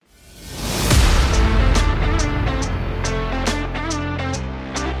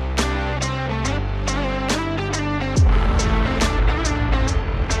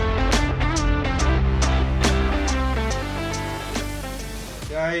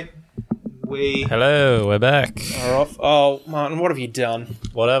Right. We Hello, we're back. are off. Oh, Martin, what have you done?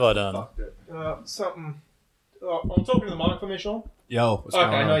 What have I done? Fucked it. Something. I'm talking to the mic for me, Sean. Yo, what's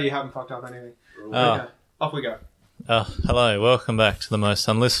going on? No, you haven't fucked up anything. Oh. Okay, off we go. Hello, welcome back to the most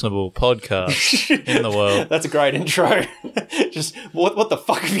unlistenable podcast in the world. That's a great intro. Just, what the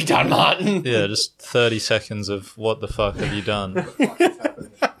fuck have you done, Martin? Yeah, just 30 seconds of what the fuck have you done?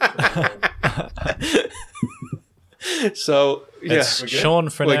 So, yeah. It's Sean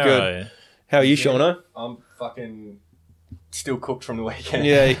Frenero. good. How are you, Shauno? I'm fucking still cooked from the weekend.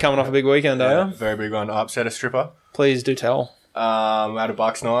 Yeah, you're coming off a big weekend, are you? Very big one. I upset a stripper. Please do tell. At a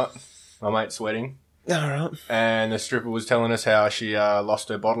Bucks night, my mate's wedding. Alright. And the stripper was telling us how she lost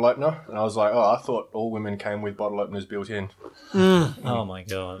her bottle opener. And I was like, I thought all women came with bottle openers built in. Oh my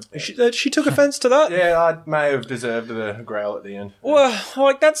god. She took offence to that? Yeah, I may have deserved the growl at the end.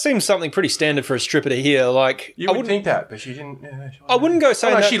 Well, that seems something pretty standard for a stripper to hear. You would think that, but she didn't. I wouldn't go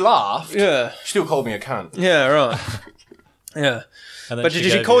saying that. She laughed. Yeah. She still called me a cunt. Yeah, right. Yeah. But did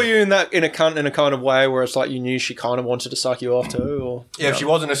she call you in a cunt in a kind of way where it's like you knew she kind of wanted to suck you off too? Or Yeah, if she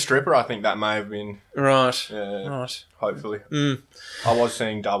wasn't a stripper, I think that may have been. Right. Yeah, right. hopefully. I was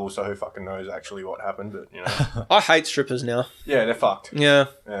seeing double, so who fucking knows actually what happened, but you know. I hate strippers now. Yeah, they're fucked. Yeah.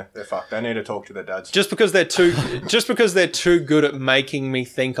 Yeah, they're fucked. They need to talk to their dads. Just because they're too good at making me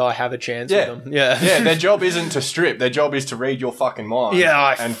think I have a chance with them. Yeah. Yeah, their job isn't to strip. Their job is to read your fucking mind.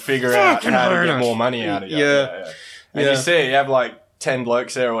 Yeah, and figure out how to hate get it. more money out of you. Yeah. And Yeah. you see, you have like 10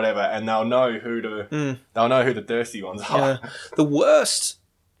 blokes there or whatever, and they'll know who the thirsty ones are. Yeah. The worst.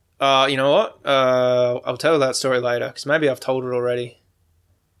 You know what? I'll tell that story later because maybe I've told it already.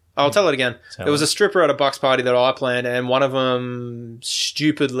 I'll tell it again. There was a stripper at a Bucks party that I planned, and one of them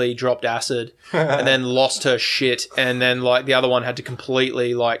stupidly dropped acid and then lost her shit, and then like the other one had to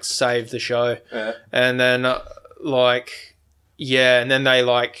completely like save the show, and then and then they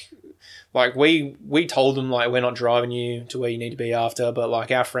like we told them like we're not driving you to where you need to be after, but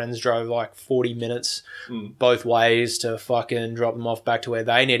like our friends drove like 40 minutes both ways to fucking drop them off back to where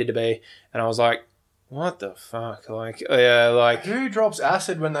they needed to be, and I was like, what the fuck? Who drops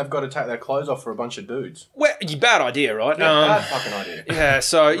acid when they've got to take their clothes off for a bunch of dudes? Well, bad idea, right? Yeah, bad fucking idea. Yeah,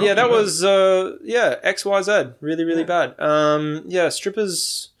 so yeah, that was XYZ, really bad.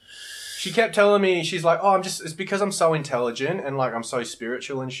 Strippers. She kept telling me, she's like, it's because I'm so intelligent and like I'm so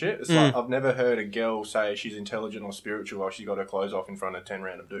spiritual and shit. It's like I've never heard a girl say she's intelligent or spiritual while she got her clothes off in front of 10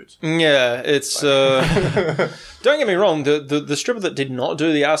 random dudes. Yeah, it's don't get me wrong, the stripper that did not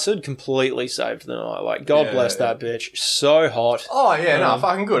do the acid completely saved the night. Like, God bless that bitch. So hot. Oh yeah,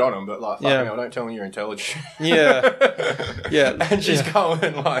 fucking good on him, but like fucking hell, don't tell me you're intelligent. Yeah. Yeah. And she's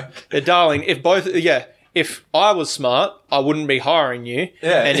going like, darling, if I was smart, I wouldn't be hiring you.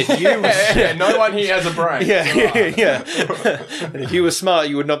 Yeah. And if you was... no one here has a brain. Yeah. And if you were smart,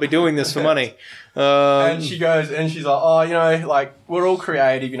 you would not be doing this for money. And she goes, and she's like, like, we're all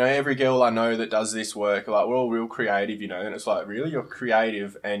creative, every girl I know that does this work, like, we're all real creative, and it's like, really? You're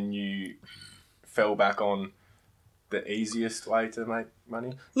creative and you fell back on the easiest way to make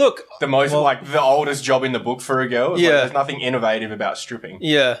money? Look, the oldest job in the book for a girl. It's like, there's nothing innovative about stripping.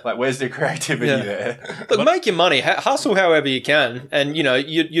 Yeah. Like, where's the creativity there? Look, make your money, hustle however you can, and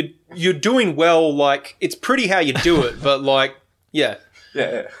you're doing well. Like, it's pretty how you do it, but like, yeah.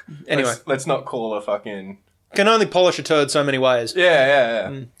 Yeah. Anyway, let's not call a fucking. Can only polish a turd so many ways.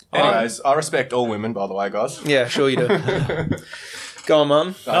 Yeah. Anyways, I respect all women, by the way, guys. Yeah, sure you do. Go on,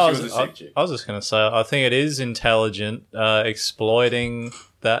 Mum. I was just going to say, I think it is intelligent exploiting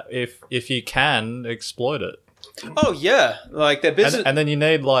that if you can exploit it. Oh yeah, like their business, and then you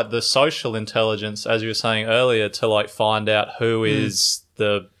need like the social intelligence, as you were saying earlier, to like find out who is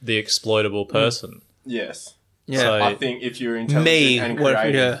the exploitable person. Yes. Yeah. So I think if you're intelligent and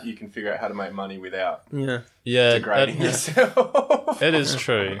creative, you can figure out how to make money without degrading yourself. It is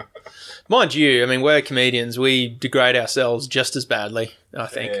true. Mind you, I mean, we're comedians. We degrade ourselves just as badly, I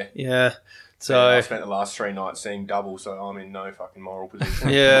think. Yeah. So I spent the last 3 nights seeing double, so I'm in no fucking moral position.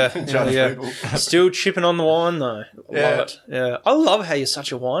 Yeah. Still chipping on the wine, though. Love it. Yeah. I love how you're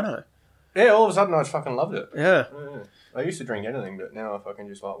such a wino. Yeah, all of a sudden I just fucking loved it. Yeah. I used to drink anything, but now I fucking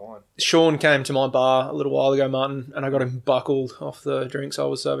just like wine. Sean came to my bar a little while ago, Martin, and I got him buckled off the drinks I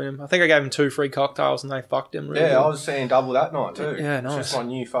was serving him. I think I gave him 2 free cocktails and they fucked him really well. I was seeing double that night too. Yeah, nice. It's just my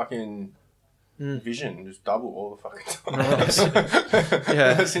new fucking vision, just double all the fucking time. Nice.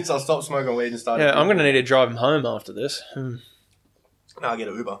 Yeah. Since I stopped smoking weed and started... Yeah, I'm going to need to drive him home after this. No, I'll get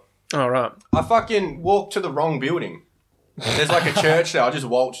an Uber. All right. I fucking walked to the wrong building. There's like a church there. I just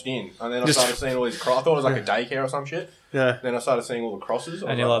waltzed in, and then I started seeing all these crosses. I thought it was like a daycare or some shit. Yeah. Then I started seeing all the crosses.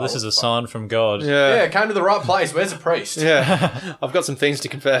 And you're like, this is a sign from God. Yeah, came to the right place. Where's the priest? Yeah. I've got some things to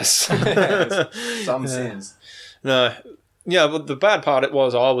confess. Some sins. No. Yeah, but the bad part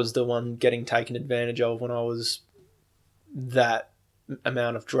I was the one getting taken advantage of when I was that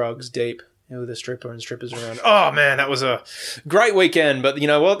amount of drugs deep with a stripper and strippers around. Oh, man, that was a great weekend. But you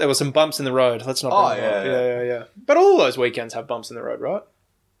know what? There were some bumps in the road. Let's not bring them up. Yeah. But all those weekends have bumps in the road, right?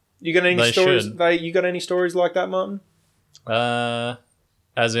 You got any stories? You got any stories like that, Martin?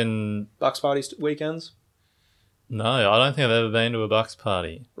 As in Bucks party weekends? No, I don't think I've ever been to a Bucks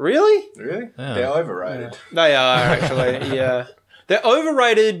party. Really? Really? Yeah. They're overrated. They are, actually, yeah. They're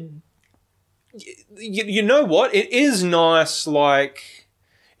overrated. You know what? It is nice, like...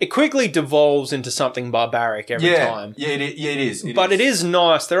 It quickly devolves into something barbaric every time. Yeah, it is. It is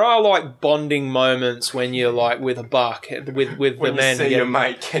nice. There are, like, bonding moments when you're, like, with a buck, with when the men. you see your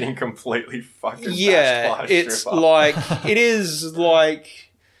mate getting completely fucking bashed by a it's stripper. like... It is,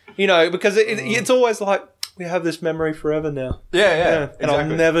 like... You know, because it's always like... We have this memory forever now. Yeah. And exactly. I'll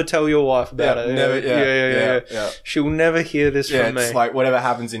never tell your wife about it. Yeah. She'll never hear this from me. It's like whatever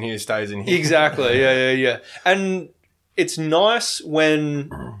happens in here stays in here. Exactly. Yeah. And it's nice when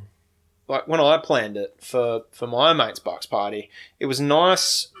I planned it for my mate's Bucks party. It was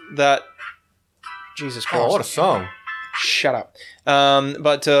nice that Jesus Christ. Oh, what a song! Shut up.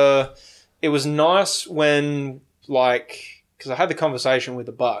 But it was nice when because I had the conversation with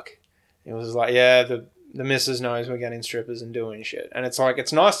the buck. It was like, yeah, the missus knows we're getting strippers and doing shit. And it's like,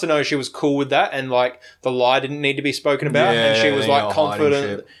 it's nice to know she was cool with that and like the lie didn't need to be spoken about. And she was like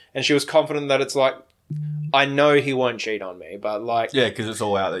confident. And she was confident that it's like, I know he won't cheat on me, but like... Yeah, because it's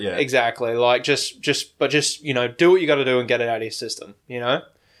all out there, yeah. Exactly. Like just, you know, do what you got to do and get it out of your system, you know?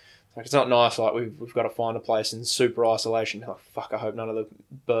 Like, it's not nice, like, we've got to find a place in super isolation. Oh, fuck, I hope none of the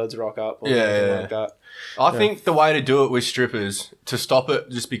birds rock up or anything like that. I think the way to do it with strippers, to stop it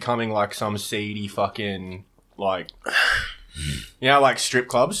just becoming like some seedy fucking, like, you know, like strip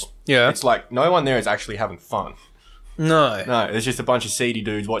clubs? Yeah. It's like no one there is actually having fun. No. No, it's just a bunch of seedy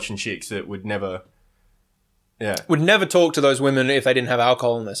dudes watching chicks that would never... Yeah. Would never talk to those women if they didn't have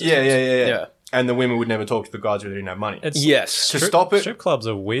alcohol in their systems. Yeah. And the women would never talk to the guys who didn't have money. Yes. To stop it... Strip clubs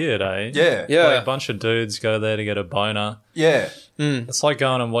are weird, eh? Yeah. Like a bunch of dudes go there to get a boner. Yeah. It's like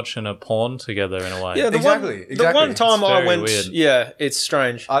going and watching a porn together in a way. Yeah, Exactly. The one time I went... weird. Yeah, it's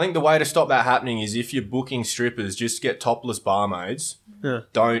strange. I think the way to stop that happening is if you're booking strippers, just get topless barmaids. Yeah.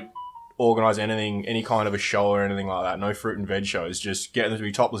 Don't organise anything, any kind of a show or anything like that. No fruit and veg shows. Just get them to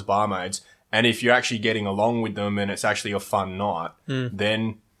be topless barmaids. And if you're actually getting along with them and it's actually a fun night,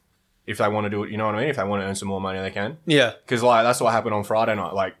 then if they want to do it, you know what I mean? If they want to earn some more money, they can. Yeah. Because, like, that's what happened on Friday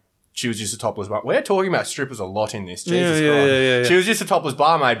night. Like, she was just a topless bar. We're talking about strippers a lot in this. Jesus Christ. Yeah. She was just a topless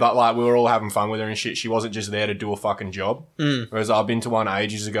barmaid, but, like, we were all having fun with her and shit. She wasn't just there to do a fucking job. Whereas I've been to one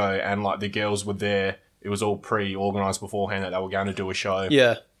ages ago and, like, the girls were there. It was all pre-organised beforehand that they were going to do a show.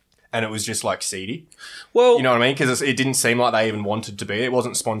 Yeah. And it was just, like, seedy. Well... You know what I mean? Because it didn't seem like they even wanted to be. It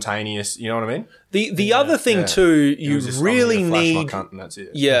wasn't spontaneous. You know what I mean? The other thing, too, you really need... Flash my cunt and that's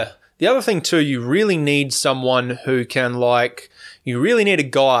it. Yeah. The other thing, too, you really need someone who can, like... You really need a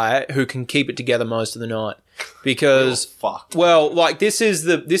guy who can keep it together most of the night. Because... Fuck. Well, like, this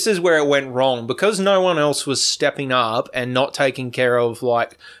is where it went wrong. Because no one else was stepping up and not taking care of,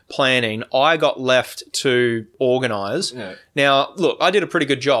 like, planning, I got left to organise. Yeah. Now, look, I did a pretty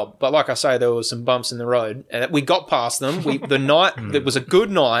good job. But like I say, there was some bumps in the road. And we got past them. The night... It was a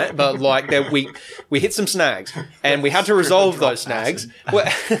good night, but, like, we hit some snags. And we had to resolve those snags.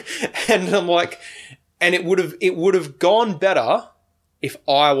 And I'm like... And it would have gone better if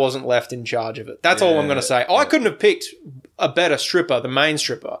I wasn't left in charge of it. That's all I'm going to say. I couldn't have picked a better stripper, the main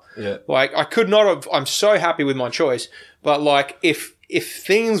stripper. Yeah. Like, I could not have... I'm so happy with my choice. But, like, if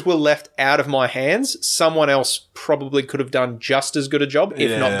things were left out of my hands, someone else probably could have done just as good a job,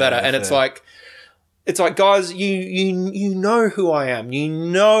 if not better. And it's like... It's like, guys, you know who I am. You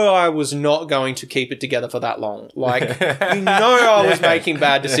know I was not going to keep it together for that long. Like, you know I was making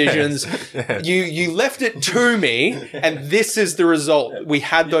bad decisions. You left it to me, and this is the result. We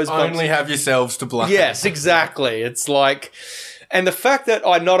had those bumps. Only have yourselves to blame. Yes, exactly. It's like... And the fact that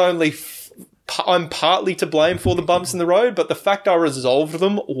I not only... I'm partly to blame for the bumps in the road, but the fact I resolved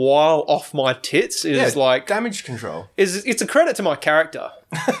them while off my tits is like... damage control. It's a credit to my character.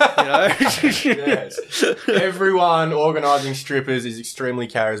 You know? Yes. Everyone organising strippers is extremely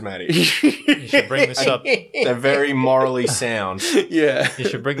charismatic. You should bring this up. They're very morally sound. Yeah. You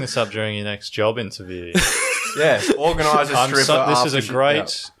should bring this up during your next job interview. Yeah, organise a stripper. This is a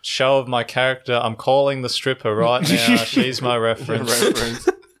great show of my character. I'm calling the stripper right now. She's my reference.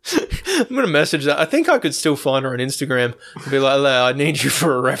 I'm going to message that. I think I could still find her on Instagram and be like, I need you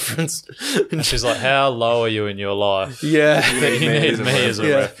for a reference. And she's like, how low are you in your life? Yeah. You need me as a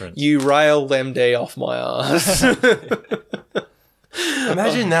reference. You railed MD off my ass.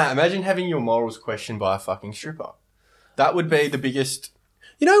 Imagine that. Imagine having your morals questioned by a fucking stripper. That would be the biggest...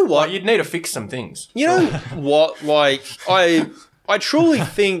 You know what? Like, you'd need to fix some things. You know what? Like, I truly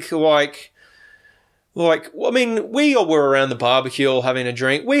think, I mean, we all were around the barbecue all having a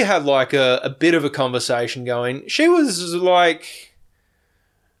drink. We had, like, a bit of a conversation going. She was, like...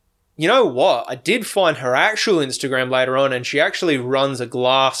 You know what? I did find her actual Instagram later on, and she actually runs a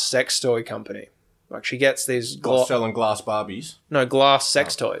glass sex toy company. Like, she gets these... selling glass Barbies. No, glass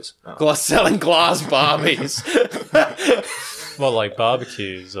sex toys. Selling glass Barbies. Well, like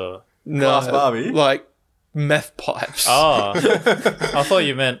barbecues or... Glass Barbie? Like meth pipes. Oh. I thought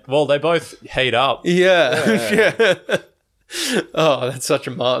you meant... Well, they both heat up. Yeah. Oh, that's such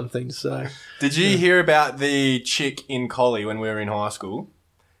a Martin thing to say. Did you hear about the chick in Collie when we were in high school?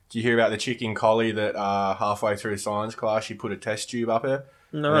 Did you hear about the chick in Collie that halfway through science class, she put a test tube up her?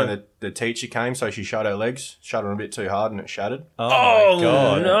 No. And then the teacher came, so she shut her legs, shut them a bit too hard, and it shattered. Oh my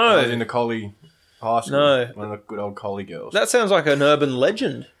God. No. That was in the Collie high school. No. One of the good old Collie girls. That sounds like an urban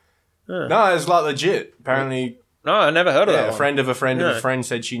legend. No, it's like legit. Apparently, No, I never heard of that a one. friend of a friend of No. a friend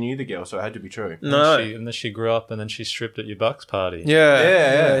said she knew the girl, so it had to be true. No. And then she grew up and then she stripped at your Bucks party.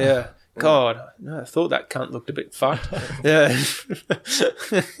 Yeah. God, no, I thought that cunt looked a bit fucked. Yeah.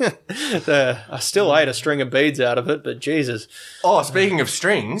 I still ate a string of beads out of it, but Jesus. Oh, speaking of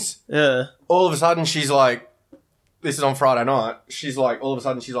strings, Yeah. all of a sudden she's like, this is on Friday night, she's like, all of a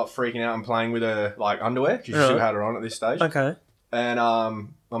sudden she's like freaking out and playing with her like underwear. She still had her on at this stage. Okay. And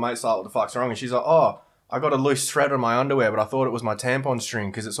my mate's like, what the fuck's wrong? And she's like, oh, I got a loose thread on my underwear, but I thought it was my tampon string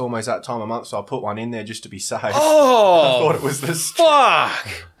because it's almost that time of month, so I put one in there just to be safe. Oh. I thought it was this.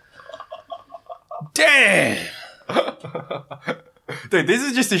 Fuck. Damn. Dude, this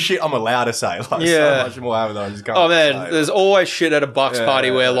is just the shit I'm allowed to say. Like, Yeah. so much more happened that I just can't Oh, man, say. there's always shit at a Bucks party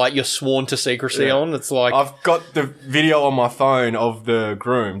Yeah. where, like, you're sworn to secrecy Yeah. on. It's like... I've got the video on my phone of the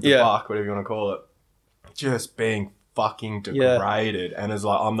groom, the Yeah. buck, whatever you want to call it, just being fucking degraded. And it's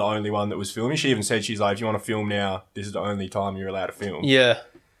like, I'm the only one that was filming. She even said, she's like, if you want to film now, this is the only time you're allowed to film. Yeah.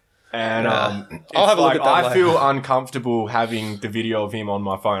 And I'll have a look at that I later. feel uncomfortable having the video of him on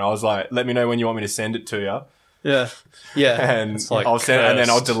my phone. I was like, let me know when you want me to send it to you. Yeah. Yeah. And It's like I'll send it, and then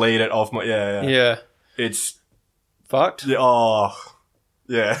I'll cursed. delete it off my... Yeah. Yeah. It's... Fucked. Yeah, oh...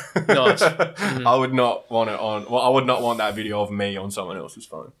 Yeah. Nice. I would not want it on... Well, I would not want that video of me on someone else's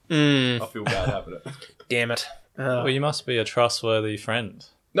phone. I feel bad having it. Damn it. Well, you must be a trustworthy friend.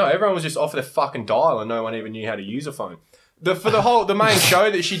 No, everyone was just off their fucking dial and no one even knew how to use a phone. For the main show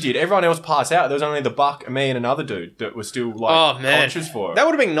that she did, everyone else passed out. There was only the buck, me, and another dude that was still like conscious for it. That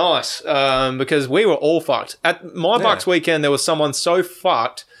would have been nice because we were all fucked. At my Bucks weekend, there was someone so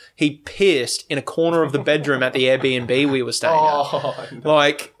fucked, he pissed in a corner of the bedroom at the Airbnb we were staying at.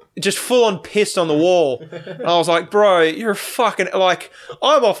 Like, just full on pissed on the wall. And I was like, bro, you're fucking... Like,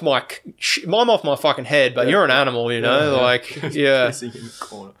 I'm off my fucking head, but you're an animal, you know? Like, Pissing in the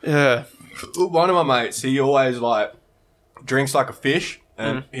corner. Yeah. One of my mates, he always like drinks like a fish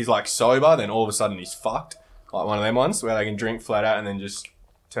and he's like sober, then all of a sudden he's fucked. Like one of them ones where they can drink flat out and then just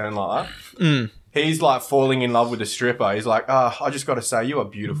turn like that. He's like falling in love with a stripper. He's like, I just got to say, you are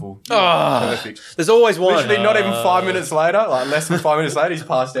beautiful. You are perfect. There's always one. Literally not even 5 minutes later, like less than 5 minutes later, he's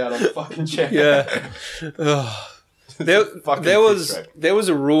passed out on the fucking chair. Yeah. There was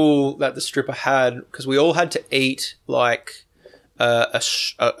a rule that the stripper had because we all had to eat like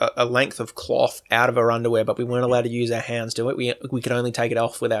a length of cloth out of our underwear, but we weren't allowed to use our hands to it. We could only take it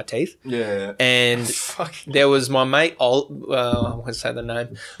off with our teeth. Yeah. And there was my mate. I won't say the name.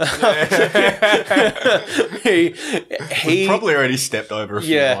 he probably already stepped over a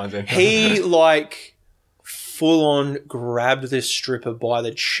few lines. He like full on grabbed this stripper by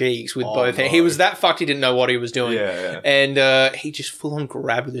the cheeks with both hands. He was that fucked he didn't know what he was doing. And he just full on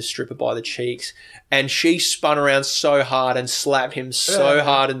grabbed this stripper by the cheeks and she spun around so hard and slapped him so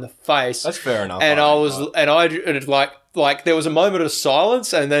hard in the face. That's fair enough. And there was a moment of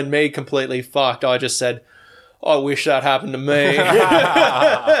silence and then me completely fucked. I just said, I wish that happened to me.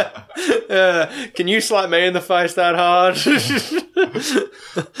 Can you slap me in the face that hard?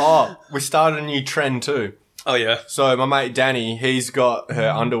 We started a new trend too. Oh, yeah. So my mate Danny, he's got her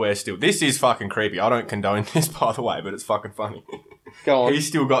underwear still. This is fucking creepy. I don't condone this, by the way, but it's fucking funny. Go on. He's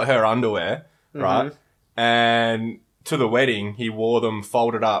still got her underwear, right? And to the wedding, he wore them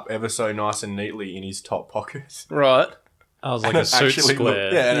folded up ever so nice and neatly in his top pockets. Right. I was like a suit square.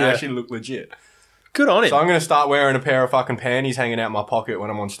 It actually looked legit. Good on him. So I'm going to start wearing a pair of fucking panties hanging out my pocket when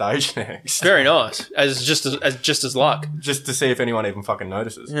I'm on stage next. Very nice. As just as luck. Just to see if anyone even fucking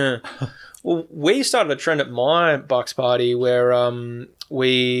notices. Yeah. Well, we started a trend at my Bucks party where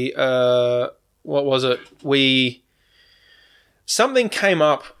what was it? Something came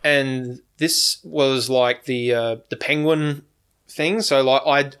up, and this was like the penguin thing. So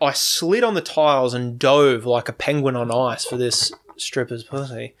like I slid on the tiles and dove like a penguin on ice for this stripper's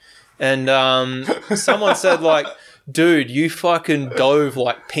pussy. And someone said like, dude, you fucking dove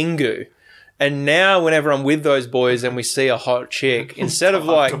like Pingu. And now whenever I'm with those boys and we see a hot chick, instead of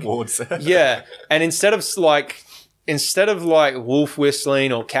like, yeah, and instead of like wolf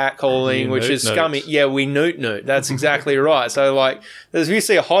whistling or cat calling, which is scummy, yeah, we noot. That's exactly right. So like, as we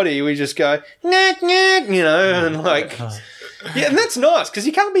see a hottie, we just go, nat, you know, and like, yeah, and that's nice because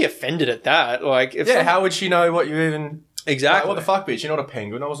you can't be offended at that. Like, if how would she know what you even... Exactly. Like, what the fuck, bitch? You're not a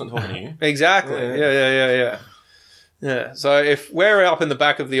penguin. I wasn't talking to you. Exactly. Yeah. So if we're up in the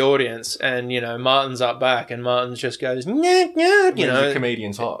back of the audience and, you know, Martin's up back and Martin's just goes, you know. The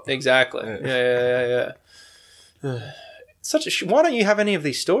comedian's hot. Exactly. Yeah. Why don't you have any of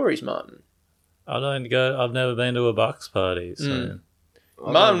these stories, Martin? I've never been to a Bucks party, so...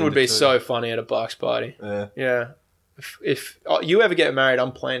 Martin would be so funny at a Bucks party. Yeah. If you ever get married,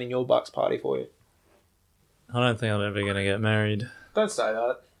 I'm planning your Bucks party for you. I don't think I'm ever going to get married. Don't say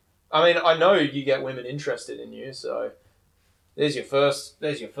that. I mean, I know you get women interested in you, so there's your first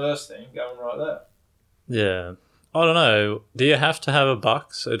thing going right there. Yeah. I don't know. Do you have to have a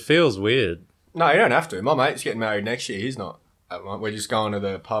Bucks? It feels weird. No, you don't have to. My mate's getting married next year. He's not. We're just going to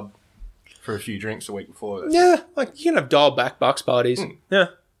the pub for a few drinks a week before. Yeah, like you can have dialed back Bucks parties. Yeah.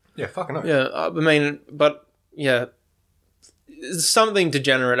 Yeah, fucking no. Yeah, I mean, but yeah. Something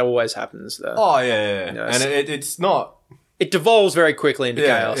degenerate always happens there. Oh, yeah. You know, and it's not... It devolves very quickly into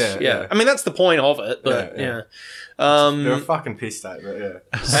chaos. Yeah. I mean, that's the point of it, but yeah. They're a fucking piss state, but yeah.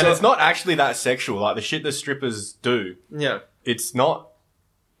 And it's not actually that sexual. Like, the shit the strippers do, it's not...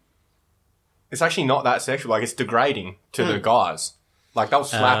 It's actually not that sexual. Like, it's degrading to the guys. Like, they'll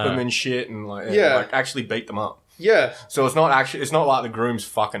slap them and shit and, like actually beat them up. Yeah. So it's not like the groom's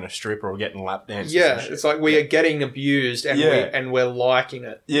fucking a stripper or getting lap dances. Yeah, it's like we are getting abused and we're liking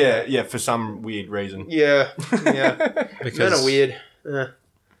it. Yeah, for some weird reason. Yeah. Because men are weird. Yeah.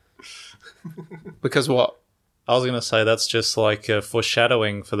 Because what? I was going to say that's just like a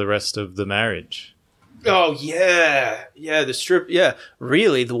foreshadowing for the rest of the marriage. Oh, yeah. Yeah, the strip. Yeah.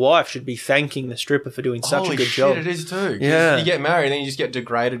 Really, the wife should be thanking the stripper for doing such a good job. It is too. Yeah. You get married and then you just get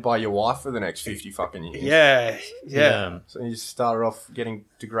degraded by your wife for the next 50 fucking years. Yeah. So you start off getting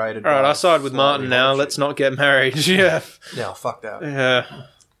degraded. All right, I side with Martin now. Let's not get married. Yeah. Yeah, fuck that. Yeah.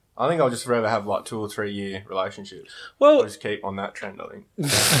 I think I'll just rather have like 2 or 3 year relationships. Well, I'll just keep on that trend, I think.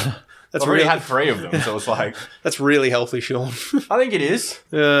 I've already had 3 of them, so it's like... That's really healthy, Sean. I think it is.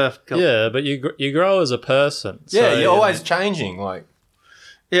 Yeah. Yeah, but you grow as a person. So, yeah, you're always changing, like...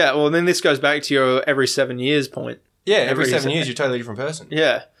 Yeah, well, then this goes back to your every 7 years point. Yeah, every 7 years you're a totally different person.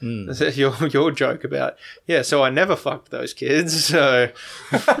 Yeah. Your joke about, so I never fucked those kids, so...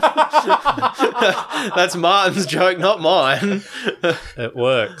 That's Martin's joke, not mine. It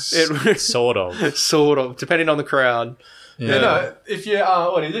works. Sort of. Sort of, depending on the crowd. Yeah, no, if you,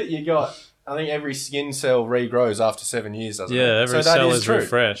 what is it? You got, I think every skin cell regrows after 7 years, doesn't it? Yeah, every cell is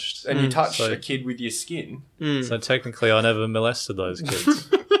refreshed. And you touch a kid with your skin. So technically I never molested those kids.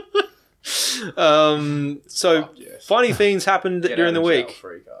 Funny things happened during the week.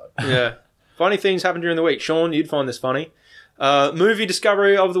 Yeah. Funny things happened during the week. Sean, you'd find this funny. Movie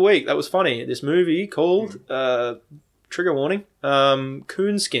discovery of the week. That was funny. This movie called, trigger warning,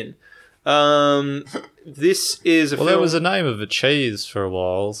 Coonskin. This is a film... there was a name of a cheese for a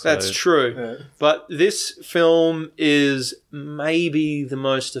while. So. That's true. Yeah. But this film is maybe the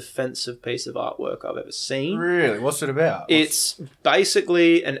most offensive piece of artwork I've ever seen. Really? What's it about? It's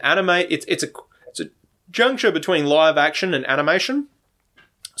basically an anime... It's a juncture between live action and animation.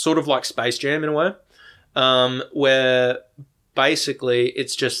 Sort of like Space Jam in a way. Where basically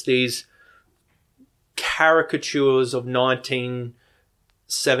it's just these caricatures of 1970s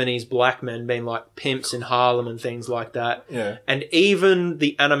black men being like pimps in Harlem and things like that. Yeah. And even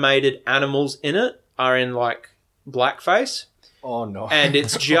the animated animals in it are in like blackface. Oh no. And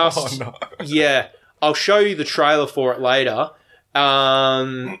it's just yeah. I'll show you the trailer for it later.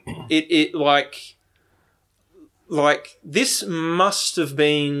 It like this must have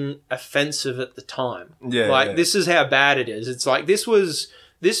been offensive at the time. Yeah. This is how bad it is. It's like this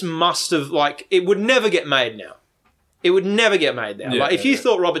must have, like, it would never get made now. It would never get made now. Yeah, Like, if you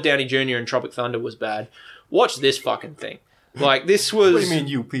thought Robert Downey Jr. in Tropic Thunder was bad, watch this fucking thing. Like, this was... What do you mean,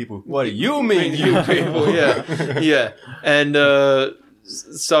 you people? What do you mean, you people? Yeah, yeah. And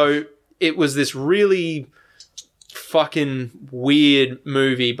so it was this really fucking weird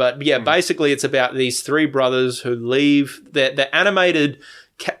movie. But, yeah, basically it's about these three brothers who leave... They're animated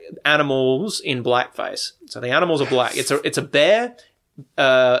animals in blackface. So the animals are black. It's a bear,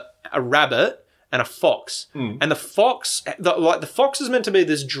 a rabbit, and a fox. And the fox... the fox is meant to be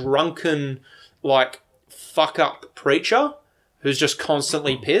this drunken, like, fuck-up preacher who's just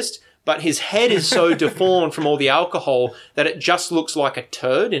constantly pissed, but his head is so deformed from all the alcohol that it just looks like a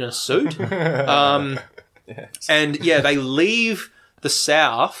turd in a suit. Yes. And, yeah, they leave the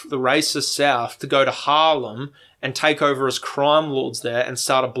South, the racist South, to go to Harlem and take over as crime lords there and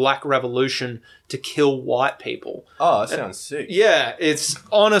start a black revolution to kill white people. Oh, that sounds sick. Yeah, it's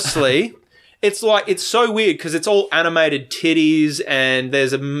honestly... It's like, it's so weird because it's all animated titties, and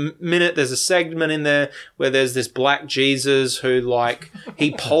there's a segment in there where there's this black Jesus who, like,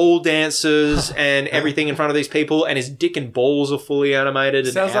 he pole dances and everything in front of these people, and his dick and balls are fully animated.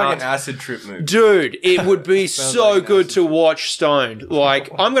 Sounds like an acid trip movie. Dude, it would be so like good to watch stoned.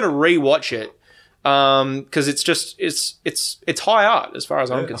 Like, I'm going to rewatch it because it's just, it's high art as far as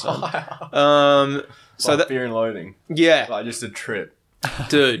I'm concerned. So that Fear and Loathing. Yeah. Like, just a trip.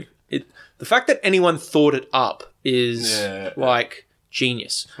 Dude, the fact that anyone thought it up is like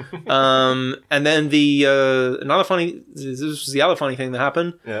genius. And then this was the other funny thing that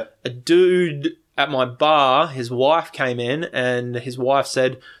happened. Yeah. A dude at my bar, his wife came in and his wife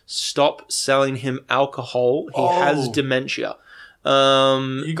said, "Stop selling him alcohol. He has dementia."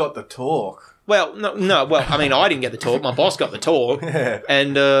 You got the talk. Well, no. Well, I mean, I didn't get the talk. My boss got the talk.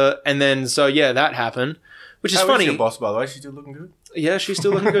 And then so yeah, that happened, which is How funny. is your boss, by the way? She's still looking good. Yeah, she's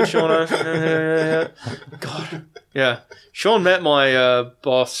still looking good, Shauna. Yeah. God. Yeah. Sean met my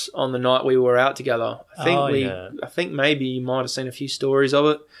boss on the night we were out together. I think maybe you might have seen a few stories of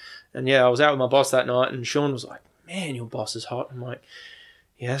it. And yeah, I was out with my boss that night, and Sean was like, "Man, your boss is hot." I'm like,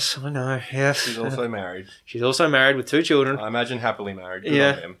 "Yes, I know. Yes." She's also married. She's also married with 2 children. I imagine happily married. Good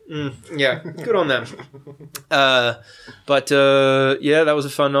on them. Yeah, good on them. But yeah, that was a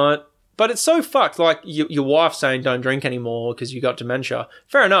fun night. But it's so fucked, like, your wife saying don't drink anymore because you got dementia.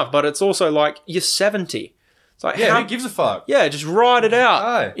 Fair enough, but it's also like, you're 70. It's like, who gives a fuck? Yeah, just ride it out.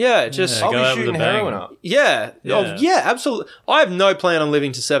 Aye. Yeah, just... Yeah, I'll go out be with shooting a bang. heroin up. Yeah. Yeah. Oh, yeah, absolutely. I have no plan on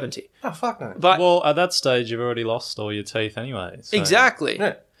living to 70. Oh, fuck no. But Well, at that stage, you've already lost all your teeth anyway. So. exactly.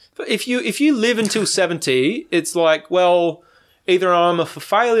 Yeah. But if you live until 70, it's like, well, either I'm a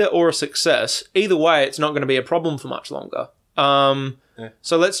failure or a success. Either way, it's not going to be a problem for much longer.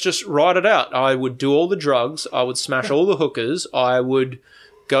 So let's just ride it out. I would do all the drugs. I would smash all the hookers. I would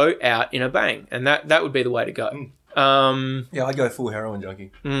go out in a bang. And that would be the way to go. Yeah, I'd go full heroin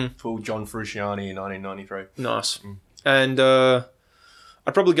junkie. Full John Frusciante in 1993. Nice. And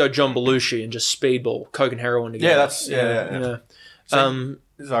I'd probably go John Belushi and just speedball, coke and heroin together. Yeah, that's... Yeah.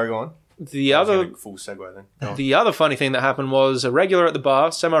 Sorry, go on. The other... Full segue then. Go on. The other funny thing that happened was a regular at the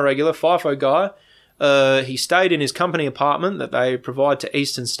bar, semi-regular, FIFO guy. He stayed in his company apartment that they provide to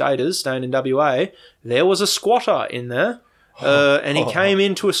Eastern Staters, staying in WA. There was a squatter in there, and he came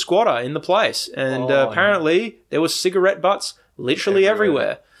into a squatter in the place. And apparently there was cigarette butts literally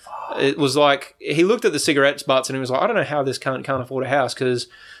everywhere. It was like, he looked at the cigarette butts and he was like, I don't know how this can't afford a house, because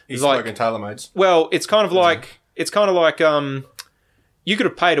He's like, smoking tailor-mades. well, it's kind of like you could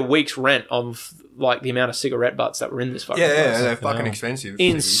have paid a week's rent of like the amount of cigarette butts that were in this fucking place. Yeah, they're fucking expensive.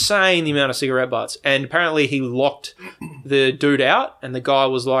 Insane the amount of cigarette butts. And apparently he locked the dude out, and the guy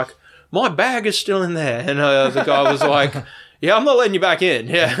was like, "My bag is still in there." And the guy was like, "Yeah, I'm not letting you back in.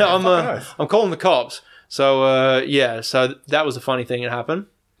 Yeah, I'm calling the cops." So so that was a funny thing that happened.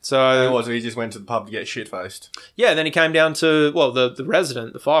 So he just went to the pub to get shit-faced. yeah, then he came down to, well, the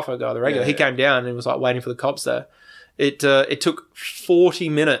resident, the FIFO guy, the regular, he came down and was like waiting for the cops there. It took 40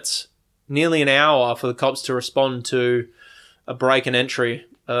 minutes, nearly an hour, for the cops to respond to a break and entry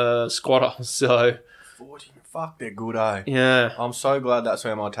squatter. So 40, fuck, they're good, eh? yeah, I'm so glad that's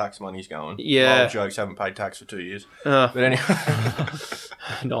where my tax money's going. Yeah. Old jokes, haven't paid tax for 2 years. But anyway.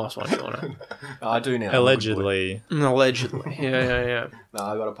 nice one, Shauna. I do now. Allegedly. Allegedly, yeah. No,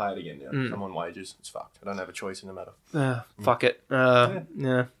 I got to pay it again now. I'm on wages. It's fucked. I don't have a choice in the matter. Fuck it.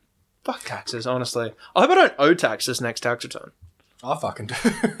 Yeah. Fuck taxes, honestly. I hope I don't owe tax this next tax return. I fucking do.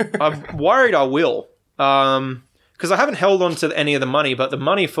 I'm worried I will. Because I haven't held on to any of the money, but the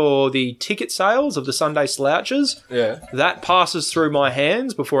money for the ticket sales of the Sunday Slouchers, that passes through my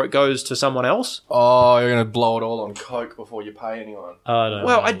hands before it goes to someone else. Oh, you're going to blow it all on coke before you pay anyone. I don't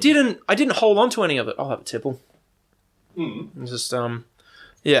Well, know. I didn't hold on to any of it. I'll have a tipple. Just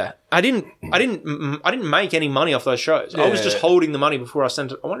yeah. I didn't make any money off those shows. I was just holding the money before I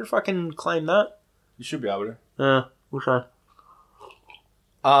sent it. I wonder if I can claim that. You should be able to. Yeah, we'll try.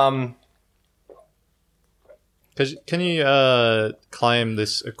 Can you claim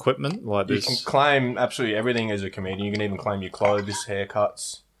this equipment like You this? can claim absolutely everything as a comedian. You can even claim your clothes,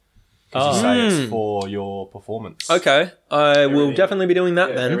 haircuts. Because you say it's for your performance. Okay, I will definitely be doing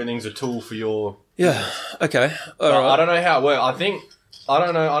that then. Everything's a tool for your... Yeah, okay. All right. I don't know how it works. I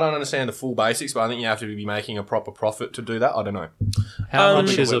don't understand the full basics, but I think you have to be making a proper profit to do that. I don't know. How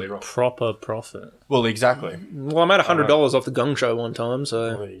much is a proper profit? Well, exactly. Well, I made $100 off the Gong Show one time, so...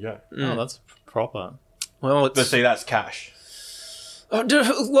 Well, there you go. Oh, that's proper. Well, it's... But see, that's cash.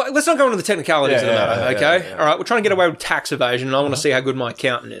 Let's not go into the technicalities of the matter, okay? Yeah. All right, we're trying to get away with tax evasion, and I want to see how good my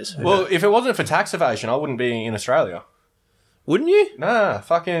accountant is. Well, if it wasn't for tax evasion, I wouldn't be in Australia. Wouldn't you? Nah,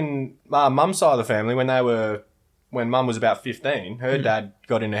 fucking mum's side of the family, when mum was about 15, her dad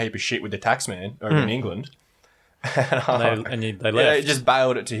got in a heap of shit with the taxman over in England. They left. Yeah, he just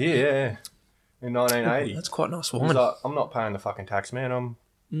bailed it to here, in 1980. That's quite a nice He's woman. like, I'm not paying the fucking taxman,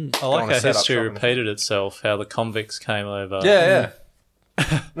 I like going to how set up history shop in repeated itself, how the convicts came over. Yeah.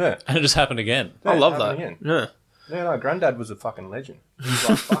 And it just happened again. I love that. Again. Yeah. Yeah, no, Granddad was a fucking legend. He was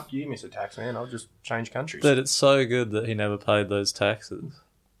like, fuck you, Mr. Taxman, I'll just change countries. But it's so good that he never paid those taxes.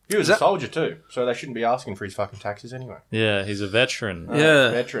 He was a soldier too, so they shouldn't be asking for his fucking taxes anyway. Yeah, he's a veteran.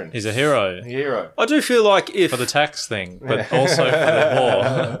 Yeah. Veteran. He's a hero. Hero. I do feel like if... For the tax thing, but also for the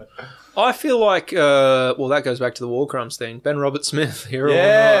war. I feel like, well, that goes back to the war crimes thing. Ben Robert Smith, hero or not.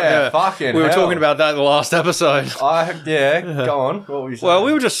 Yeah, fucking We were hell. talking about that in the last episode. Go on. What were you saying? Well,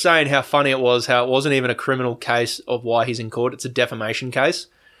 we were just saying how funny it was, how it wasn't even a criminal case of why he's in court. It's a defamation case.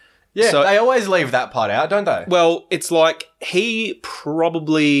 Yeah, so- they always leave that part out, don't they? Well, it's like he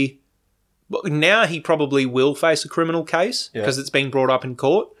probably will face a criminal case because it's being brought up in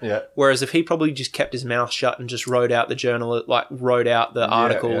court. Yeah. Whereas if he probably just kept his mouth shut and just wrote out the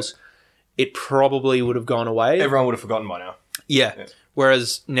articles, it probably would have gone away. Everyone would have forgotten by now. Yeah.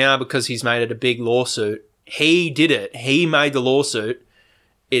 Whereas now, because he's made it a big lawsuit, he did it. He made the lawsuit.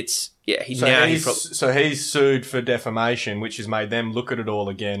 So he's sued for defamation, which has made them look at it all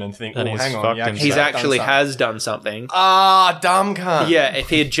again and think, And oh, he's hang on, fucked you himself. He's actually done has done something. dumb cunt. Yeah, if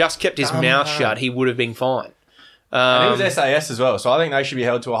he had just kept his mouth shut, he would have been fine. And he was SAS as well, so I think they should be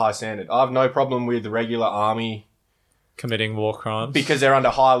held to a high standard. I have no problem with the regular army Committing war crimes. because they're under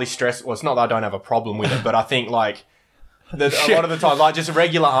highly stress. Well, it's not that I don't have a problem with it, but I think like a lot of the time, like just a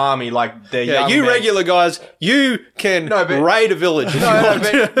regular army, like they're young you men. regular guys, you can raid a village if you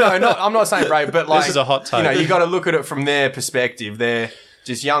want. I'm not saying rape, but like This is a hot take. You got to look at it from their perspective. They're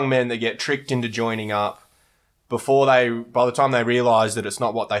just young men that get tricked into joining up by the time they realise that it's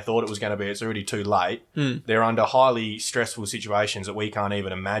not what they thought it was going to be, it's already too late. They're under highly stressful situations that we can't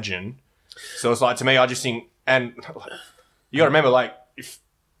even imagine. So it's like, to me, I just think, and you got to remember, like, if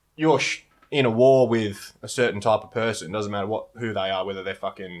you're in a war with a certain type of person, doesn't matter who they are, whether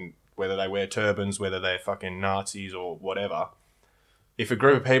they wear turbans, whether they're fucking Nazis or whatever. If a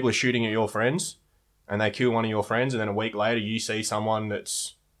group of people are shooting at your friends and they kill one of your friends, and then a week later you see someone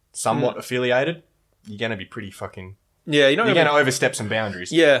that's somewhat affiliated, you're going to be pretty fucking... Yeah, you're going to overstep some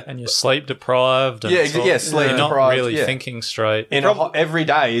boundaries. Yeah. And you're sleep deprived. And sleep You're not deprived, really thinking straight. Every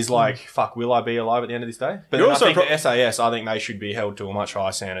day is like, fuck, will I be alive at the end of this day? But You're then also I think the SAS, I think they should be held to a much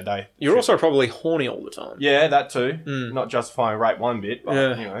higher standard. You're also probably horny all the time. Yeah, that too. Not justifying rape one bit, but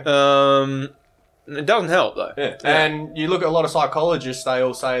it doesn't help though. Yeah. And you look at a lot of psychologists, they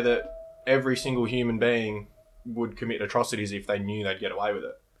all say that every single human being would commit atrocities if they knew they'd get away with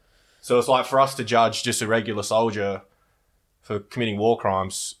it. So it's like, for us to judge just a regular soldier for committing war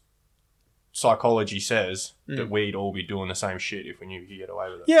crimes, psychology says that we'd all be doing the same shit if we knew we could get away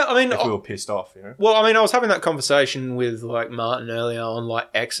with it. Yeah, I mean... If we were pissed off, you know? Well, I mean, I was having that conversation with, like, Martin earlier on, like,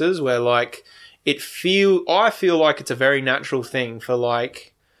 exes, where, like, I feel like it's a very natural thing for,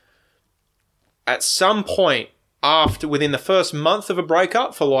 like, at some point within the first month of a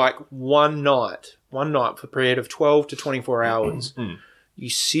breakup, for, like, one night for a period of 12 to 24 hours... you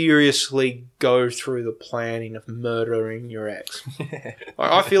seriously go through the planning of murdering your ex.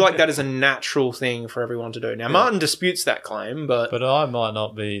 I feel like that is a natural thing for everyone to do. Now, Martin disputes that claim, but... But I might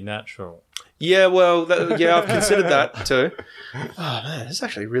not be natural. Yeah, well, I've considered that too. Oh, man, this is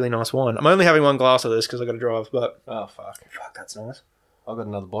actually really nice wine. I'm only having one glass of this because I've got to drive, but... Oh, fuck. Fuck, that's nice. I've got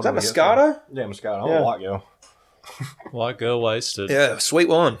another bottle. Is that Moscato? Yeah, Moscato. I'm a white girl. White girl wasted. Yeah, sweet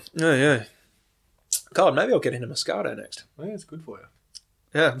wine. Yeah. God, maybe I'll get into Moscato next. Yeah, it's good for you.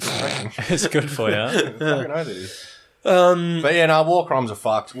 Yeah. It's good for you. Fucking oath it is. But yeah, no, war crimes are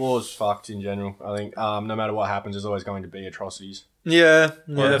fucked. War's fucked in general. I think no matter what happens, there's always going to be atrocities. Yeah.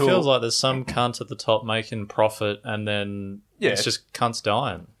 Well, it feels like there's some cunt at the top making profit, and then it's just cunts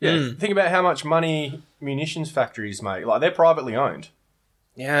dying. Yeah, think about how much money munitions factories make. Like, they're privately owned.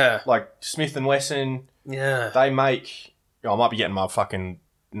 Yeah. Like, Smith & Wesson, they make... I might be getting my fucking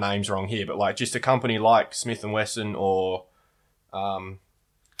names wrong here, but, like, just a company like Smith & Wesson or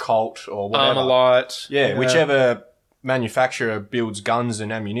Colt or whatever. Armalite. Yeah, whichever manufacturer builds guns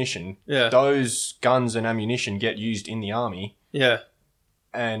and ammunition, those guns and ammunition get used in the army. Yeah.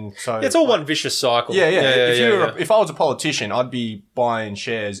 And so... It's all one vicious cycle. Yeah. If I was a politician, I'd be buying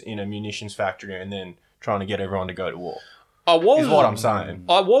shares in a munitions factory and then trying to get everyone to go to war. Is what I'm saying.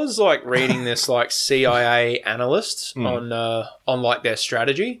 I was like reading this like CIA analysts on like their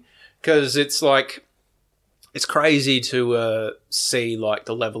strategy, because it's like it's crazy to see like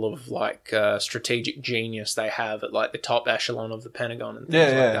the level of like strategic genius they have at like the top echelon of the Pentagon and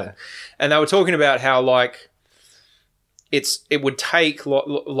things like that. And they were talking about how like it would take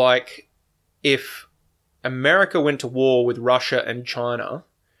like if America went to war with Russia and China,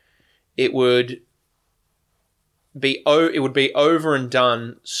 it would be over and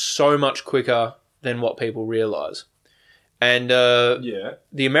done so much quicker than what people realize. And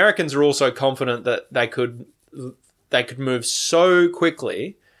the Americans are also confident that they could move so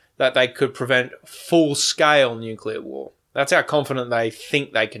quickly that they could prevent full-scale nuclear war. That's how confident they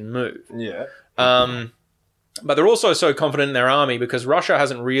think they can move. Yeah. But they're also so confident in their army because Russia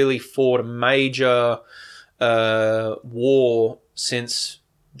hasn't really fought a major war since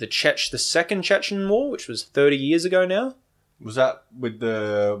the Second Chechen War, which was 30 years ago now. Was that with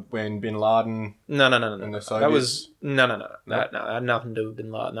when Bin Laden? No. And the Soviets? That was no. That had nothing to do with Bin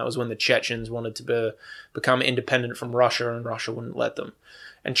Laden. That was when the Chechens wanted to become independent from Russia, and Russia wouldn't let them.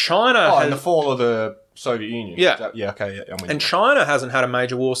 And China. And the fall of the Soviet Union. Yeah. Okay. I'm with and you. China hasn't had a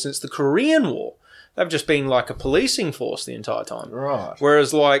major war since the Korean War. They've just been like a policing force the entire time. Right.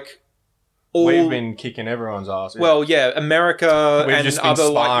 Whereas like. We've been kicking everyone's ass. Yeah. Well, yeah, America and other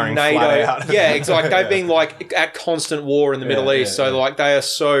like NATO. Yeah, exactly. They've been like at constant war in the Middle East, so like they are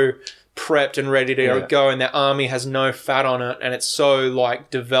so prepped and ready to go, and their army has no fat on it, and it's so like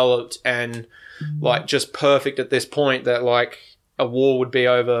developed and like just perfect at this point that like a war would be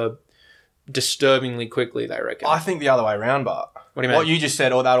over disturbingly quickly. They reckon. I think the other way around, but what do you mean? What you just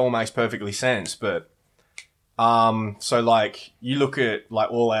said, that all makes perfectly sense. But so like you look at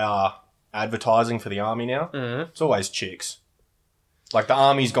like all our advertising for the army now, it's always chicks. Like the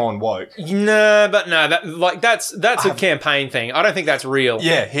army's gone woke. That's a campaign thing. I don't think that's real.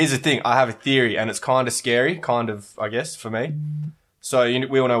 Yeah, here's the thing. I have a theory, and it's kind of scary, I guess, for me. So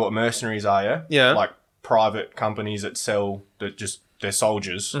we all know what mercenaries are, yeah? Yeah. Like private companies that sell they're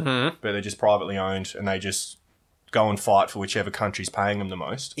soldiers, but they're just privately owned, and they just go and fight for whichever country's paying them the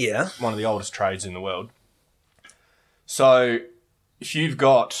most. Yeah. One of the oldest trades in the world. So if you've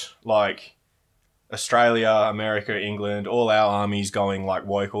got like Australia, America, England, all our armies going like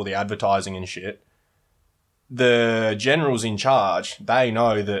woke, all the advertising and shit, the generals in charge, they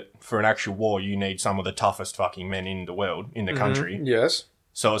know that for an actual war you need some of the toughest fucking men in the world, in the country. Yes.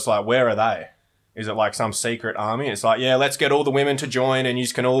 So it's like, where are they? Is it like some secret army? It's like, yeah, let's get all the women to join and you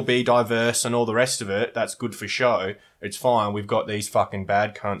can all be diverse and all the rest of it. That's good for show. It's fine. We've got these fucking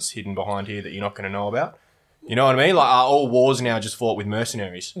bad cunts hidden behind here that you're not going to know about. You know what I mean? Like, are all wars now just fought with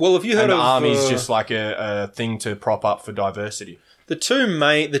mercenaries? Well, have you heard and of... the army's just like a thing to prop up for diversity. The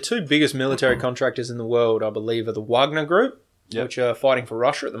two biggest military contractors in the world, I believe, are the Wagner Group, which are fighting for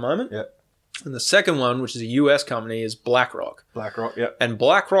Russia at the moment. Yep. And the second one, which is a US company, is BlackRock. BlackRock, yep. And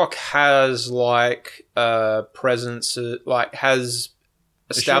BlackRock has like presence, has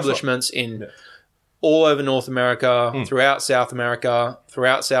establishments in all over North America, throughout South America,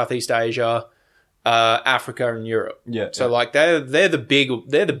 throughout Southeast Asia, Africa and Europe. Yeah. So like they're the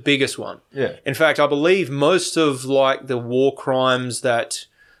biggest one. Yeah. In fact, I believe most of like the war crimes that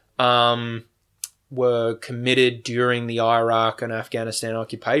were committed during the Iraq and Afghanistan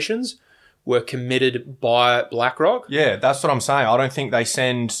occupations were committed by BlackRock. Yeah, that's what I'm saying. I don't think they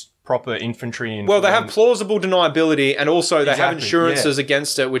send proper infantry in. Well, they have plausible deniability, and also they have insurances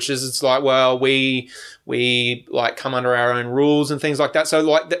against it, which is it's like, well, we like come under our own rules and things like that. So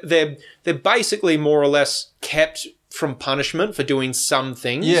like they're basically more or less kept from punishment for doing some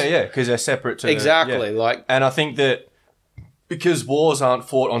things. Yeah, because they're separate to like, and I think that because wars aren't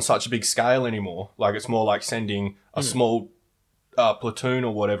fought on such a big scale anymore, like it's more like sending a small platoon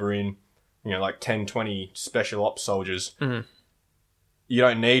or whatever in, like 10, 20 special ops soldiers. You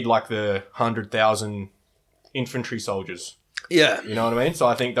don't need like the 100,000 infantry soldiers. Yeah. You know what I mean? So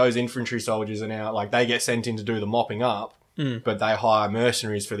I think those infantry soldiers are now, like, they get sent in to do the mopping up, but they hire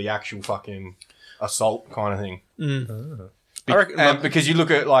mercenaries for the actual fucking assault kind of thing. I reckon, Because you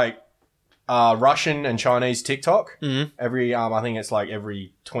look at, like, Russian and Chinese TikTok, every, I think it's like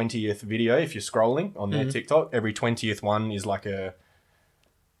every 20th video, if you're scrolling on their TikTok, every 20th one is like a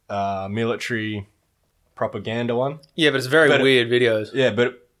military propaganda one. yeah, but it's very weird videos. Yeah,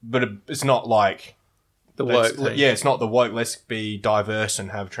 but it's not like... The woke thing. Yeah, it's not the woke, let's be diverse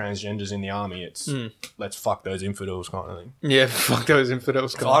and have transgenders in the army. It's let's fuck those infidels kind of thing. Yeah, fuck those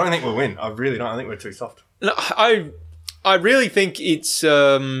infidels. I don't think we'll win. I really don't. I think we're too soft. No, I really think it's...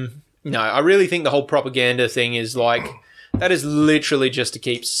 I really think the whole propaganda thing is like... That is literally just to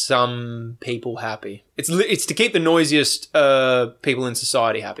keep some people happy. It's to keep the noisiest people in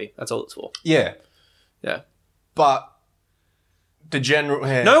society happy. That's all it's for. Yeah. Yeah. But the general...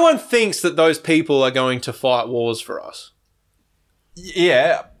 Yeah. No one thinks that those people are going to fight wars for us.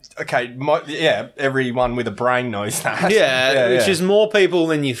 Yeah. Okay. Everyone with a brain knows that. Yeah, which is more people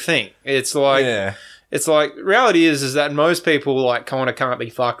than you think. It's like... Yeah. It's like, reality is that most people like kind of can't be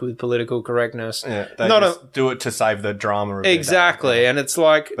fucked with political correctness. Yeah, they just do it to save the drama of exactly, their day. And it's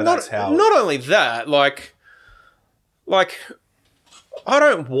like, But not only that, like, I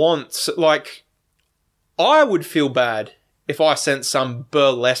don't want, like, I would feel bad if I sent some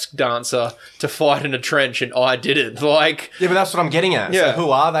burlesque dancer to fight in a trench and I didn't. Like, yeah, but that's what I'm getting at. Yeah. So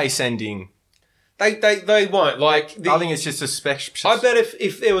who are they sending? They won't. Like, I think it's just a special... I bet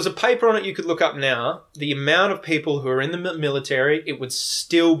if there was a paper on it you could look up now, the amount of people who are in the military, it would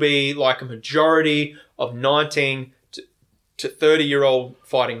still be like a majority of 19 to 30-year-old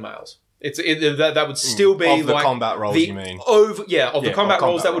fighting males. That would still be of the like combat roles, you mean? The combat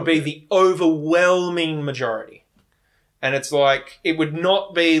roles, that would be the overwhelming majority. And it's like, it would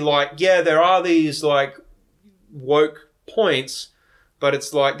not be like, yeah, there are these like woke points, but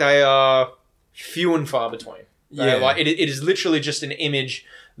it's like they are few and far between. Yeah. Like it is literally just an image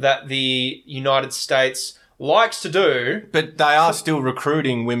that the United States likes to do. But they are still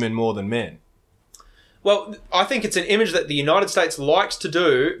recruiting women more than men. Well, I think it's an image that the United States likes to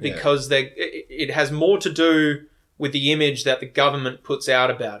do because it has more to do with the image that the government puts out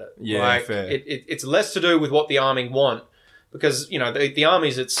about it. Yeah, like, fair. It's less to do with what the army want because, you know, the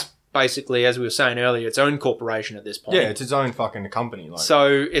army's, it's basically, as we were saying earlier, its own corporation at this point. Yeah, it's its own fucking company. Like.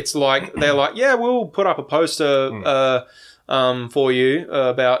 So it's like, they're like, yeah, we'll put up a poster for you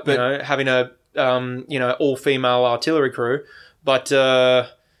about, having a, all-female artillery crew, but...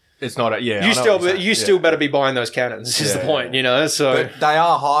 it's not you still better be buying those cannons, is the point, so... But they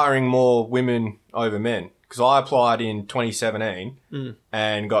are hiring more women over men. Because I applied in 2017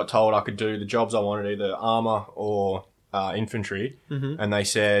 and got told I could do the jobs I wanted, either armour or infantry. Mm-hmm. And they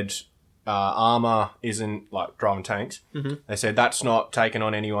said armour isn't like driving tanks. Mm-hmm. They said that's not taken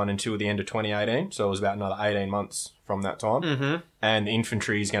on anyone until the end of 2018. So it was about another 18 months from that time. Mm-hmm. And the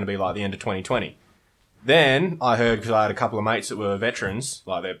infantry is going to be like the end of 2020. Then I heard, because I had a couple of mates that were veterans,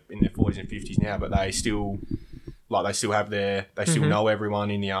 like they're in their 40s and 50s now, but they still... Like, they still have they still know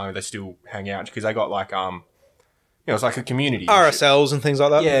everyone in the army. They still hang out because they got, like, it's like a community. RSLs and things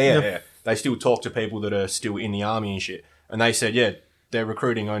like that. Yeah. They still talk to people that are still in the army and shit. And they said, yeah, they're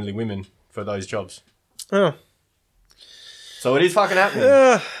recruiting only women for those jobs. Oh. So it is fucking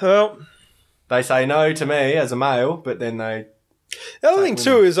happening. Well. They say no to me as a male, but then they... The other thing,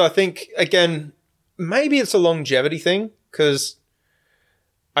 too, is I think, again, maybe it's a longevity thing because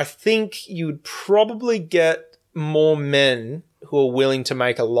I think you would probably get more men who are willing to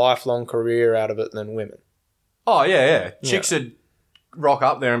make a lifelong career out of it than women. Oh, yeah. Chicks would rock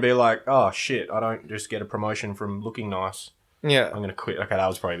up there and be like, oh, shit, I don't just get a promotion from looking nice. Yeah. I'm going to quit. Okay, that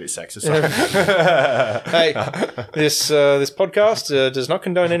was probably a bit sexist. Hey, this podcast does not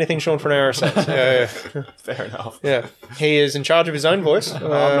condone anything Sean Frenera says. Yeah. Fair enough. Yeah. He is in charge of his own voice. I'm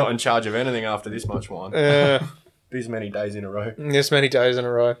not in charge of anything after this much wine. These many days in a row. This many days in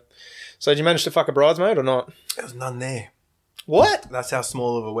a row. So did you manage to fuck a bridesmaid or not? There was none there. What? That's how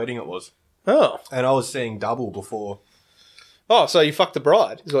small of a wedding it was. Oh. And I was seeing double before. Oh, so you fucked the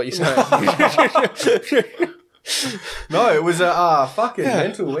bride, is what you're saying. No, it was a fucking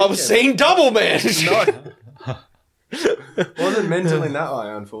mental weekend. I was seeing double, man. No. Wasn't mental in that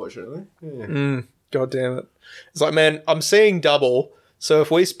way, unfortunately. Yeah. God damn it. It's like, man, I'm seeing double, so if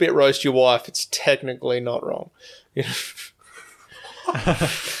we spit roast your wife, it's technically not wrong.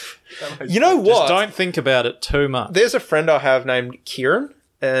 You know what? Just don't think about it too much. There's a friend I have named Kieran,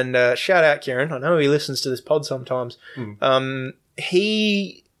 and shout out Kieran. I know he listens to this pod sometimes.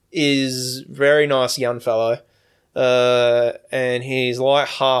 He is very nice young fellow, and he's like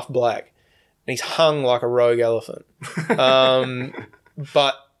half black. and he's hung like a rogue elephant.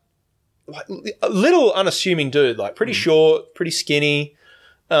 But like, a little unassuming dude, like pretty short, pretty skinny.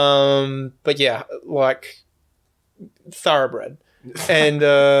 But yeah, like thoroughbred.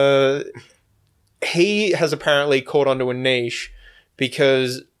 And he has apparently caught onto a niche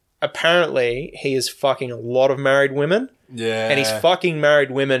because apparently he is fucking a lot of married women. Yeah. And he's fucking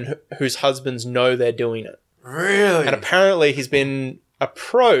married women whose husbands know they're doing it. Really? And apparently he's been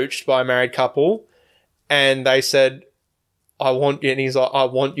approached by a married couple and they said, and he's like, I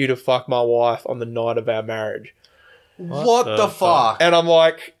want you to fuck my wife on the night of our marriage. What the fuck? And I'm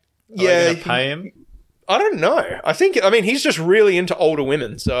like, Are they gonna pay him? I don't know. I mean, he's just really into older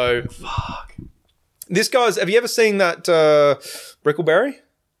women. So, Fuck. This guy's, have you ever seen that Brickleberry?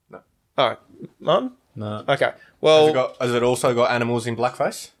 No. All right. Martin? No. Okay. Well, Has it also got animals in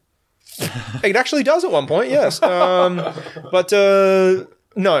blackface? it actually does at one point, yes. But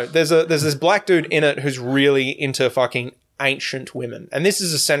no, there's this black dude in it who's really into fucking ancient women. And this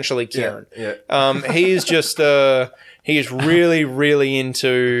is essentially Kieran. Yeah. He is just, he is really, really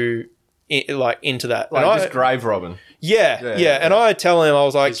into that. Like And just grave robbing. Yeah. And I tell him, I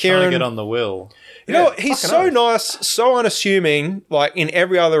was like, He's Kieran, trying to get on the will. you know what? He's so nice, so unassuming, like in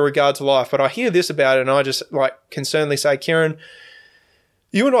every other regard to life. But I hear this about it, and I just like concernedly say, Kieran,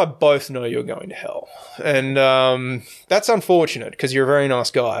 you and I both know you're going to hell, and that's unfortunate because you're a very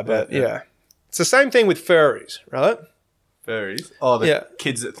nice guy. But yeah, it's the same thing with furries, right? Furries. Oh, the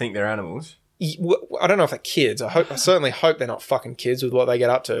kids that think they're animals. I don't know if they're kids. I certainly hope they're not fucking kids with what they get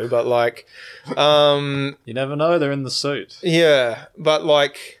up to. But like, You never know. They're in the suit. yeah. But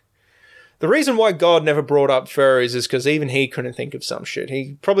like, the reason why God never brought up furries is because even he couldn't think of some shit.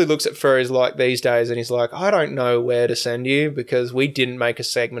 He probably looks at furries like these days and he's like, I don't know where to send you because we didn't make a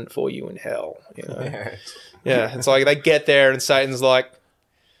segment for you in hell. You know? Yeah. It's like they get there and Satan's like,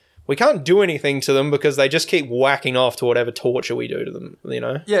 we can't do anything to them because they just keep whacking off to whatever torture we do to them, you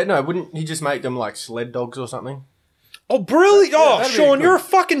know? Yeah, no, wouldn't he just make them like sled dogs or something? Oh, brilliant. Oh, that'd be Sean, good- you're a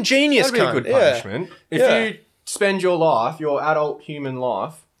fucking genius, That'd be a cunt. good punishment. If Yeah. you spend your life, your adult human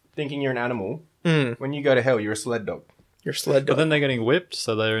life, thinking you're an animal, when you go to hell, you're a sled dog. You're a sled But dog. then they're getting whipped,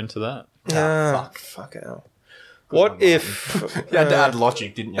 so they're into that. Fuck hell. What one, if... You had to add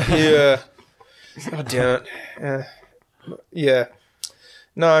logic, didn't you? Yeah. God damn it. Yeah.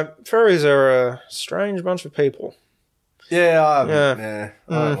 No, furries are a strange bunch of people. I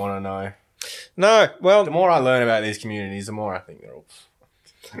don't want to know. No, well... The more I learn about these communities, the more I think they're all...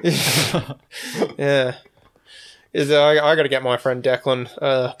 yeah. I got to get my friend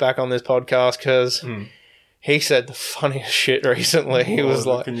Declan back on this podcast because he said the funniest shit recently. He was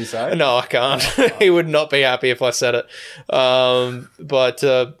like... Can you say? No, I can't. He would not be happy if I said it. But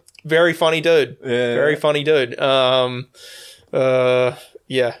very funny dude. Yeah. Very funny dude.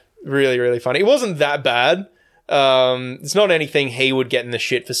 Yeah, really, really funny. It wasn't that bad. It's not anything he would get in the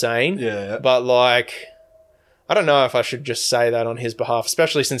shit for saying. Yeah. But, like, I don't know if I should just say that on his behalf,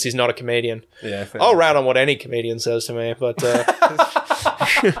 especially since he's not a comedian. Yeah, fair. I'll rat on what any comedian says to me, but...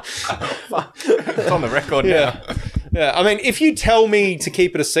 It's on the record now. Yeah, I mean, if you tell me to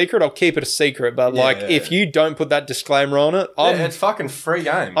keep it a secret, I'll keep it a secret. But, if you don't put that disclaimer on it, It's fucking free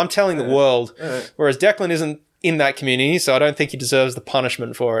game. I'm telling the world. Whereas Declan isn't in that community, so I don't think he deserves the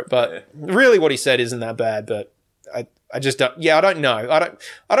punishment for it. But really what he said isn't that bad, but I just don't... Yeah, I don't know.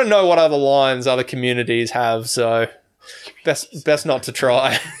 I don't know what other lines other communities have, so best not to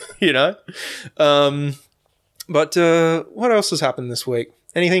try, you know? But what else has happened this week?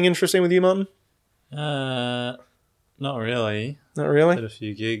 Anything interesting with you, Martin? Not really. Not really? Had a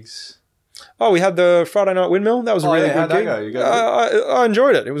few gigs. Oh, we had the Friday Night Windmill. That was a really good how'd that gig. go? You go I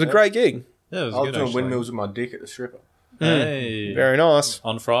enjoyed it. It was a great gig. Yeah, it was I was good, doing actually. windmills with my dick at the stripper. Hey. Very nice.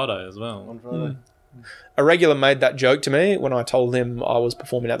 On Friday as well. On Friday. A regular made that joke to me when I told him I was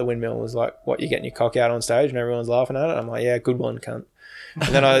performing at the Windmill. It was like, what, you getting your cock out on stage and everyone's laughing at it? I'm like, yeah, good one, cunt.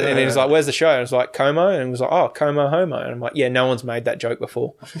 And then and he was like, where's the show? And I was like, Como. And he was like, oh, Como Homo. And I'm like, yeah, no one's made that joke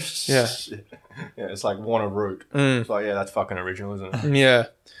before. Yeah. Yeah, it's like want a root. It's like, yeah, that's fucking original, isn't it? Yeah.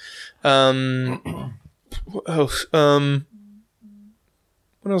 What else?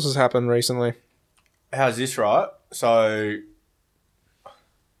 What else has happened recently? How's this, right? So,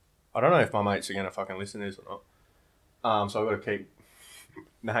 I don't know if my mates are going to fucking listen to this or not. So I've got to keep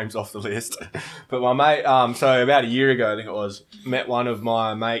names off the list. But my mate, so about a year ago, I think it was, met one of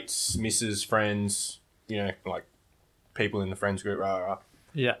my mates' missus' friends, you know, like people in the friends group, rah.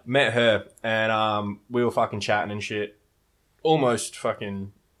 Yeah. Met her, and we were fucking chatting and shit. Almost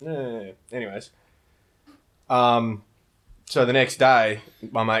fucking... anyways. So the next day,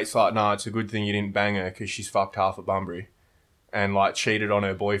 my mate's like, no, it's a good thing you didn't bang her because she's fucked half of Bunbury. and like cheated on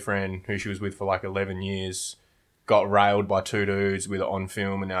her boyfriend who she was with for like 11 years, got railed by 2 dudes with it on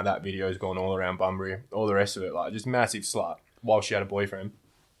film, and now that video's gone all around Bunbury. All the rest of it, like, just massive slut while she had a boyfriend.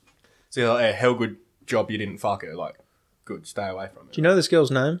 So you're like, hey, hell good job you didn't fuck her. Like, good, stay away from it. Do you know this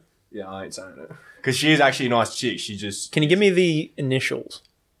girl's name? Yeah, I ain't saying it. Because she is actually a nice chick. She just... Can you give me the initials?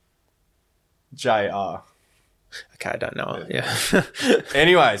 JR. Okay, I don't know. Yeah.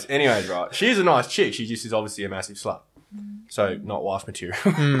 Anyways, right. She's a nice chick. She just is obviously a massive slut. So, not wife material.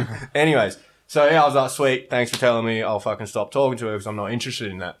 Anyways, so yeah, I was like, sweet, thanks for telling me. I'll fucking stop talking to her because I'm not interested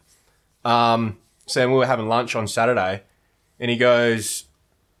in that. So then we were having lunch on Saturday, and he goes,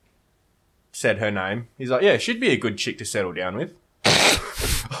 said her name. He's like, yeah, she'd be a good chick to settle down with.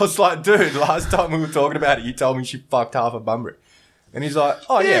 I was like, dude, last time we were talking about it, you told me she fucked half of Bunbury. And he's like,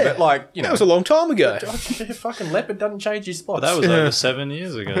 oh, yeah, but like, you know. That was a long time ago. Fucking leopard doesn't change his spots. But that was over 7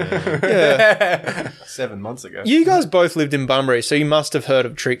 years ago. Yeah. 7 months ago. You guys both lived in Bunbury, so you must have heard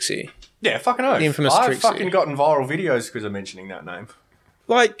of Trixie. Yeah, fucking oath. The infamous I've Trixie. fucking gotten viral videos because of mentioning that name.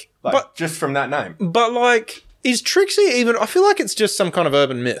 Like, but just from that name. But like, is Trixie even... I feel like it's just some kind of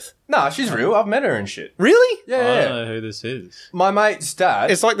urban myth. Nah, she's real. I've met her and shit. Really? Yeah. I don't know who this is. My mate's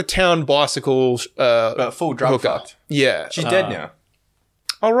dad. It's like the town bicycle... but full drug hooker. fucked. Yeah. She's dead now.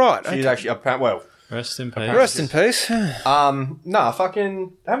 Oh, right. She's actually... well... Rest in peace. Rest in peace. Nah,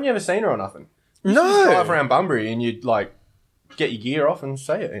 fucking... Haven't you ever seen her or nothing? You No. drive around Bunbury and you'd, like, get your gear off and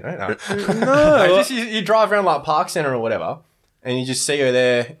say it, you know? No. No. Just you drive around, like, Park Centre or whatever, and you just see her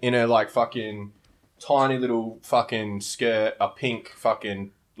there in her, like, fucking tiny little fucking skirt, a pink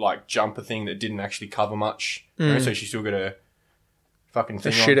fucking, like, jumper thing that didn't actually cover much. You know, so she still got her fucking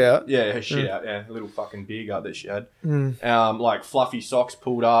thing shit on. out. Yeah, her shit out, yeah. A little fucking beer gut that she had. Like, fluffy socks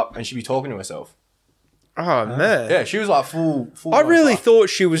pulled up, and she'd be talking to herself. Oh, man. Yeah, she was, like, full I really thought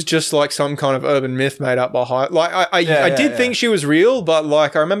she was just like some kind of urban myth made up by high. Like I did think she was real, but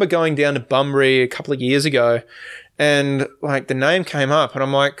like I remember going down to Bunbury a couple of years ago, and like the name came up, and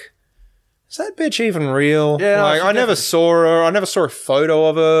I'm like, is that bitch even real? Yeah, like I never saw her. I never saw a photo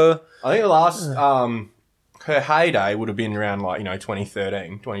of her. I think the last her heyday would have been around like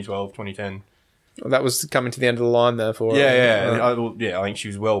 2013, 2012, 2010. That was coming to the end of the line there for her. Yeah. I think she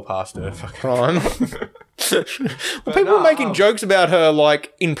was well past her fucking prime. Well, people were making jokes about her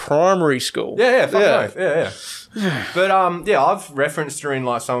like in primary school. Yeah, fucking oath. Yeah. But I've referenced her in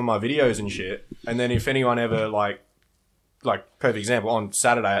like some of my videos and shit. And then if anyone ever like perfect example on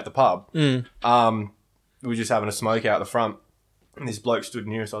Saturday at the pub, we were just having a smoke out the front, and this bloke stood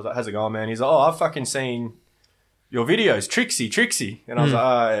near us. I was like, "How's it going, man?" He's like, "Oh, I've fucking seen your videos, Trixie," and I was like,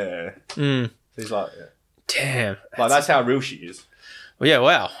 "Oh yeah." He's like, yeah. Damn. Like that's how real she is. Well, yeah.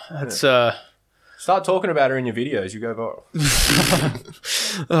 Wow. That's Start talking about her in your videos, you go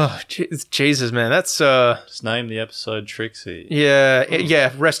viral. Oh, Jesus, man. That's Just name the episode Trixie.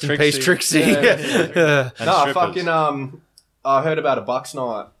 yeah. Rest in peace, Trixie. And No, strippers. fucking I heard about a Bucks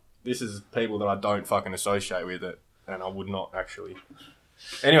night. This is people that I don't fucking associate with it, and I would not actually.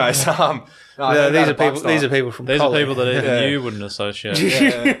 Anyways, no, I heard these about are a Bucks people. These night. are people from. These Collie. are people that even Yeah. you wouldn't associate.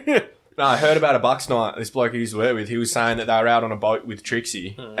 Yeah. No, I heard about a Bucks night. This bloke he used to work with, he was saying that they were out on a boat with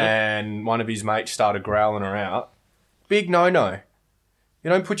Trixie, and one of his mates started growling her out. Big no-no. You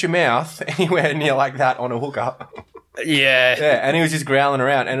don't put your mouth anywhere near like that on a hooker. Yeah. Yeah, and he was just growling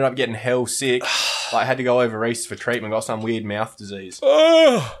around. Ended up getting hell sick. Like had to go over east for treatment. Got some weird mouth disease,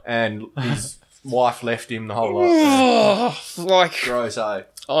 Oh, and his wife left him the whole lot. like Gross, eh?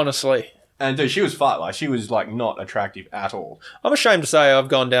 honestly, And dude, she was fat. Like she was like not attractive at all. I'm ashamed to say I've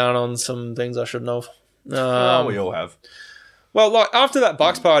gone down on some things I shouldn't have. We all have. Well, like after that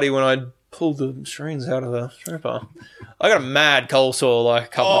Bucks party when I pulled the strings out of the stripper, I got a mad cold sore like a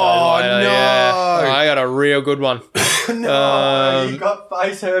couple of days later. no. Yeah, I got a real good one. No, you got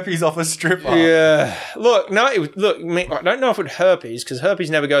face herpes off a stripper. Yeah. Look, no, I don't know if it herpes because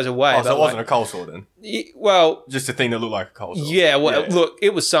herpes never goes away. Oh, so but it wasn't a cold sore then? well, Just a thing that looked like a cold sore. yeah. Well, look,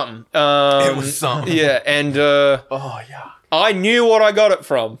 it was something. It was something. Yeah, and Oh, yeah. I knew what I got it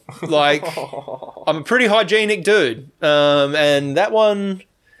from. Like, I'm a pretty hygienic dude, and that one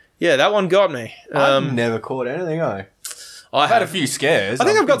got me. I've never caught anything, I've had a few scares. I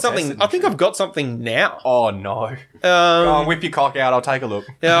think I've got been something. tested I and think shit. I've got something now. Oh, no. Go on, whip your cock out. I'll take a look.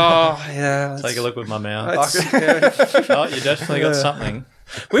 Oh, yeah. Take a look with my mouth. It's- Oh, you definitely got something.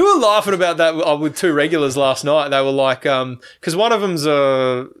 We were laughing about that with two regulars last night. They were like, because one of them's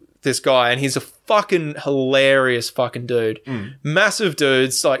this guy, and he's a fucking hilarious fucking dude. Massive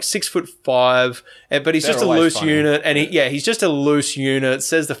dudes, like 6'5", but he's They're just a always loose funny. unit, and he's just a loose unit,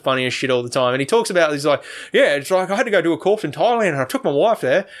 says the funniest shit all the time, and he talks about, he's like, yeah, it's like, I had to go do a corpse in Thailand, and I took my wife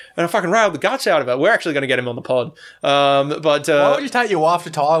there, and I fucking railed the guts out of it. We're actually going to get him on the pod. But Why would you take your wife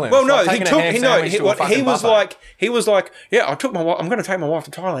to Thailand? well, It's no, like he taking a took. ham He, no, sandwich he, to a what, fucking he was buffet. like. He was like, yeah, I took my. I'm going to take my wife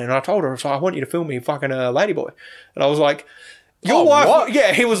to Thailand, and I told her, so I want you to film me fucking a ladyboy, and I was like. Your wife, what?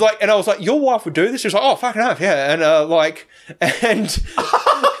 yeah, he was like, and I was like, your wife would do this? He was like, oh, fucking up, yeah, and and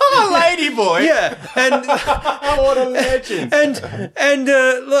Ladyboy. yeah, and What a legend.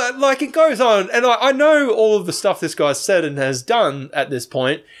 like it goes on, and I know all of the stuff this guy's said and has done at this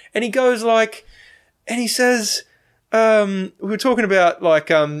point, and he goes like, and he says, we were talking about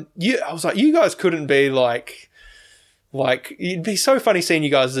like, I was like, you guys couldn't be like, it'd be so funny seeing you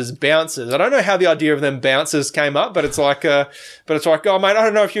guys as bouncers. I don't know how the idea of them bouncers came up, but it's like, oh mate, I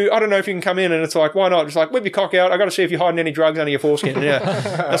don't know if you can come in, and it's like, why not? It's like, whip your cock out. I got to see if you're hiding any drugs under your foreskin.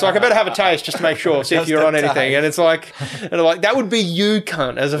 Yeah, it's like, I better have a taste just to make sure, see if you're on anything. And it's like, that would be you,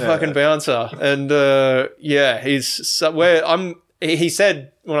 cunt, as a fucking bouncer. And yeah, he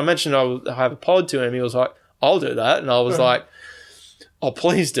said when I mentioned I have a pod to him, he was like, I'll do that, and I was like. Oh,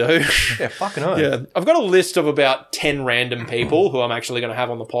 please do. Yeah, fucking oath. Yeah. I've got a list of about 10 random people who I'm actually going to have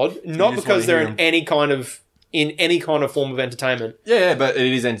on the pod. Not just because wanna they're hear in any kind of form of entertainment. Yeah, but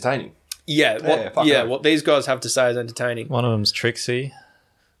it is entertaining. What these guys have to say is entertaining. One of them's Trixie.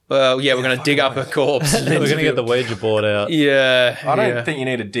 Well, yeah, we're going to dig up a corpse. We're going to get the Ouija board out. Yeah. I don't think you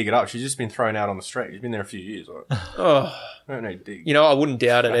need to dig it up. She's just been thrown out on the street. She's been there a few years. Right? Oh, I don't need to dig. you know, I wouldn't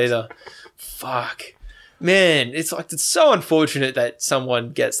doubt it either. Fuck. Man, it's so unfortunate that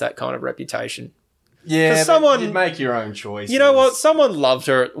someone gets that kind of reputation. Yeah, but someone- you make your own choice. You know what? Someone loved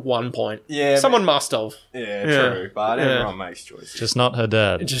her at one point. Yeah, Someone must have. Yeah, Yeah. true. But everyone makes choices. Just not her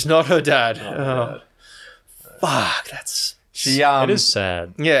dad. Just not her dad. Dad. Fuck, that's... She It is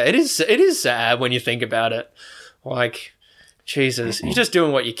sad. Yeah, it is sad when you think about it. Like, Jesus, you're just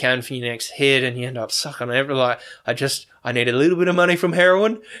doing what you can for your next hit, and you end up sucking every, like, I need a little bit of money from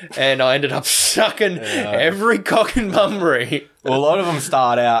heroin, and I ended up sucking every cock and bunbury. Well, a lot of them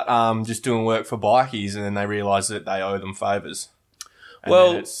start out just doing work for bikies, and then they realise that they owe them favours. And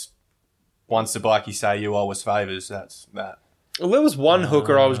Well- then it's once the bikies say you owe us favours, that's that. Well, there was one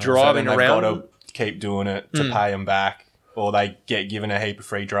hooker I was driving so then around. they've got to keep doing it to pay them back, or they get given a heap of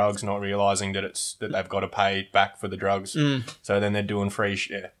free drugs, not realising that they've got to pay back for the drugs. So then they're doing free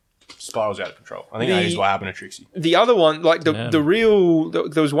shit. Spirals out of control. I think that is what happened to Trixie. The other one, like there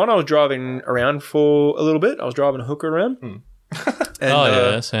was one I was driving around for a little bit. I was driving a hooker around.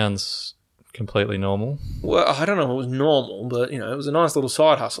 And, Sounds completely normal. Well, I don't know if it was normal, but, it was a nice little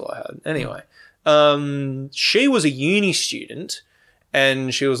side hustle I had. Anyway, she was a uni student,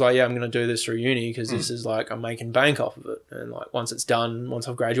 and she was like, yeah, I'm going to do this through uni because this is like, I'm making bank off of it. And like, once it's done, once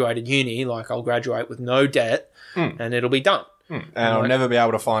I've graduated uni, like I'll graduate with no debt and it'll be done. And I'll never be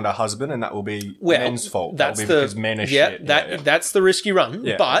able to find a husband, and that will be men's fault. That's that will be because men are shit. That's the risk you run.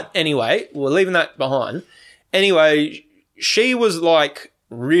 Yeah. But anyway, we're leaving that behind. Anyway, she was like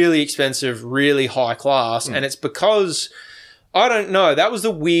really expensive, really high class, and it's because, I don't know, that was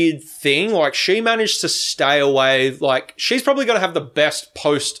the weird thing. Like, she managed to stay away. Like, she's probably going to have the best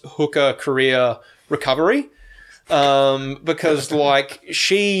post-hooker career recovery. Because like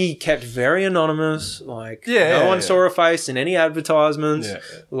she kept very anonymous, like no one saw her face in any advertisements,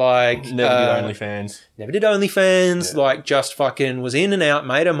 like Never did OnlyFans. like just fucking was in and out,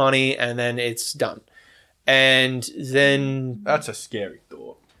 made her money, and then it's done. And then That's a scary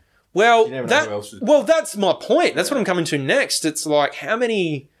thought. well, never know who else is- that's my point. That's what I'm coming to next. It's like how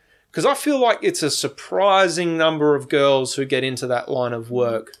many. Because I feel like it's a surprising number of girls who get into that line of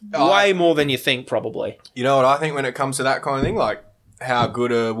work. Way more than you think, probably. You know what I think when it comes to that kind of thing? Like, how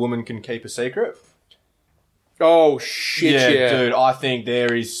good a woman can keep a secret? Oh, shit, yeah. Dude, I think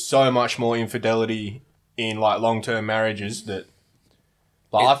there is so much more infidelity in, like, long-term marriages that...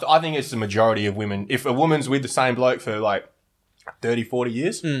 Like, I think it's the majority of women. If a woman's with the same bloke for, like, 30, 40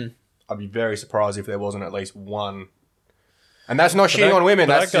 years, I'd be very surprised if there wasn't at least one... And that's not shitting on women.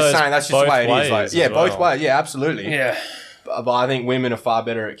 That's just saying that's just the way it is. Like, yeah, both ways. Yeah, absolutely. Yeah. But I think women are far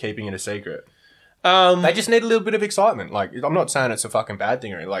better at keeping it a secret. They just need a little bit of excitement. Like, I'm not saying it's a fucking bad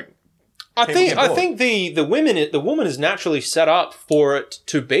thing or anything. Like, I think the woman is naturally set up for it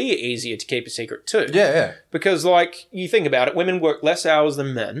to be easier to keep a secret too. yeah. Because like you think about it, women work less hours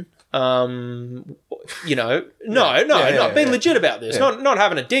than men. you know, not being legit about this, Yeah. not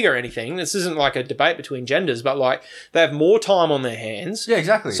having a dig or anything. This isn't like a debate between genders, but like they have more time on their hands. Yeah,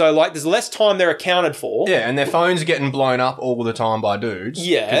 exactly. So like there's less time they're accounted for. Yeah, and their phones are getting blown up all the time by dudes.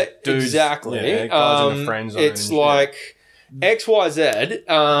 Yeah, 'Cause dudes, exactly. Yeah, guys in the friend zone. It's and like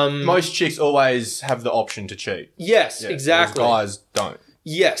XYZ. most chicks always have the option to cheat. Yes, Yeah, exactly. whereas guys don't.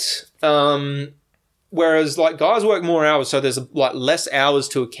 Yes. Whereas like guys work more hours, so there's like less hours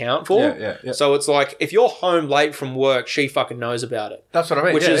to account for. Yeah. So it's like if you're home late from work, she fucking knows about it. That's what I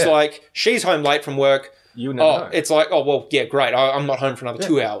mean. Which is like she's home late from work. You never know. It's like, oh well, yeah, great. I'm not home for another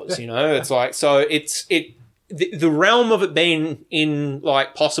 2 hours. You know, it's like so. The realm of it being in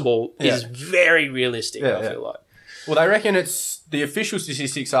like possible is very realistic. I feel like. Well, they reckon the official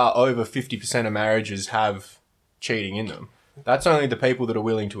statistics are over 50% of marriages have cheating in them. That's only the people that are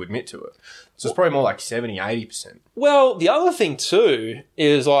willing to admit to it. So it's probably more like 70, 80%. Well, the other thing too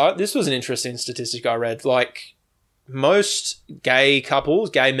is like this was an interesting statistic I read. Like most gay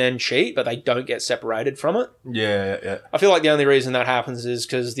men cheat, but they don't get separated from it. Yeah. I feel like the only reason that happens is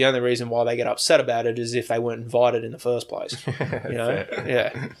because the only reason why they get upset about it is if they weren't invited in the first place. You know?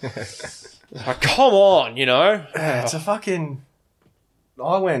 Yeah. Like, come on, you know? Yeah, it's a fucking...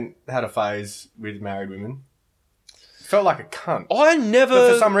 I had a phase with married women. Felt like a cunt. I never...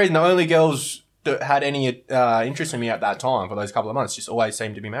 But for some reason, the only girls that had any interest in me at that time for those couple of months just always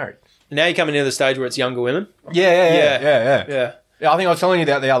seemed to be married. Now you're coming into the stage where it's younger women. Yeah. Yeah. Yeah, I think I was telling you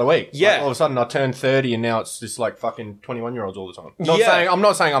that the other week. Yeah. Like, all of a sudden I turned 30 and now it's just like fucking 21-year-olds all the time. I'm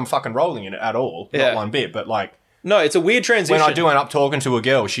not saying I'm fucking rolling in it at all. Yeah. Not one bit. But like... No, it's a weird transition. When I do end up talking to a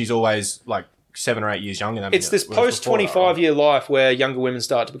girl, she's always like 7 or 8 years younger than me. It's this post-25-year life where younger women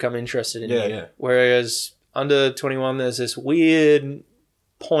start to become interested in you. Yeah. Whereas under 21, there's this weird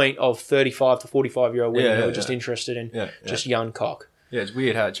point of 35 to 45-year-old women who are just interested in just young cock. Yeah, it's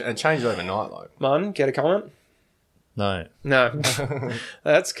weird how it changes overnight. Like, Mun, get a comment? No.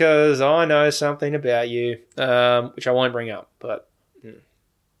 That's because I know something about you, which I won't bring up. But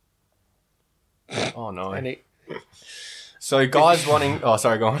oh no. So guys wanting... Oh,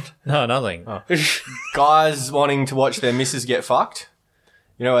 sorry, go on. No, nothing. Oh. Guys wanting to watch their missus get fucked.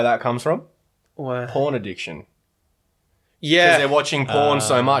 You know where that comes from? Wow. Porn addiction. Yeah. Because they're watching porn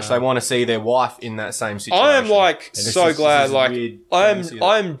so much, they want to see their wife in that same situation. I am like so glad. Like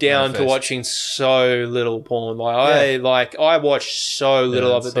I'm down to manifest. watching so little porn. Like I watch so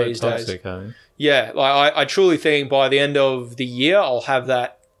little of it so these toxic, days. Hey? Yeah, like I truly think by the end of the year, I'll have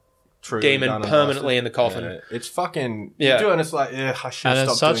that demon permanently in the coffin. Yeah. It's fucking... Yeah. You do it and it's like, I should And have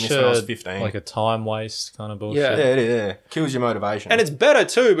it's stopped doing such this when I was 15. like a time waste kind of bullshit. Yeah. Yeah, it is. Yeah. Kills your motivation. And it's better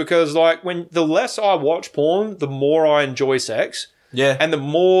too because like when the less I watch porn, the more I enjoy sex. Yeah. And the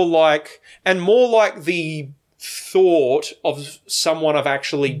more like the thought of someone I've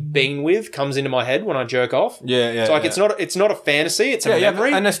actually been with comes into my head when I jerk off. Yeah. It's like it's not a fantasy, it's a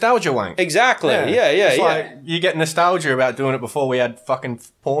memory. A nostalgia wank. Exactly. Yeah. It's like you get nostalgia about doing it before we had fucking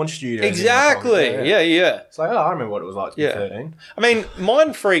porn studios. Exactly. Yeah. It's like, I remember what it was like to be 13. I mean,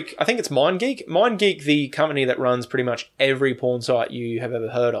 Mind Freak, I think it's MindGeek. MindGeek, the company that runs pretty much every porn site you have ever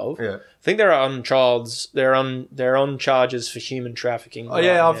heard of. Yeah. I think they're on charges for human trafficking. Oh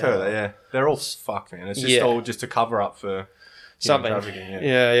yeah, I've heard that. Yeah, they're all fucked, man. It's just all just a cover up for something. Human trafficking.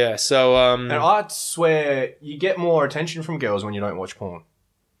 Yeah. So and I swear you get more attention from girls when you don't watch porn.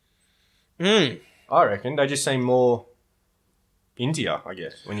 I reckon they just seem more into you, I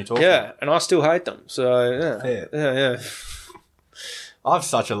guess, when you're talking. Yeah, and I still hate them. So yeah. I have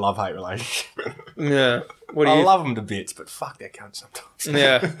such a love-hate relationship. Yeah. What do you? I love them to bits, but fuck, they're cunts sometimes.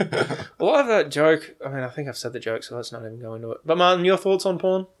 Yeah. Well, I have that joke. I mean, I think I've said the joke, so let's not even go into it. But Martin, your thoughts on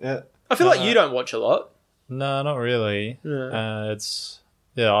porn? Yeah. I feel like you don't watch a lot. No, not really. Yeah.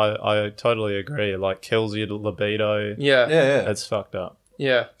 I totally agree. It like kills your libido. Yeah. It's fucked up.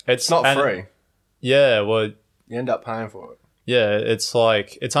 Yeah. It's not free. Yeah, well... You end up paying for it. Yeah, it's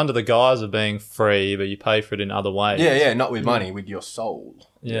like... It's under the guise of being free, but you pay for it in other ways. Yeah, not with money, with your soul.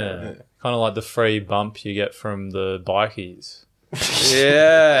 Yeah. Kind of like the free bump you get from the bikies.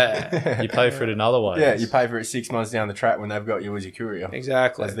 Yeah. You pay for it in other ways. Yeah, you pay for it 6 months down the track when they've got you as your courier.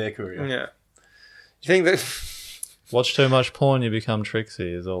 Exactly. As their courier. Yeah. You think that... Watch too much porn, you become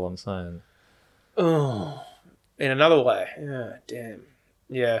Trixie, is all I'm saying. Oh. In another way. Yeah, damn.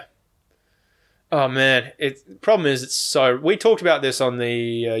 Yeah. Oh, man. Problem is, it's so... We talked about this on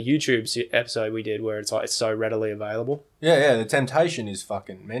the YouTube episode we did where it's like it's so readily available. Yeah, the temptation is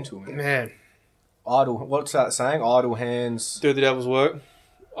fucking mental, man. Man. What's that saying? Idle hands... Do the devil's work.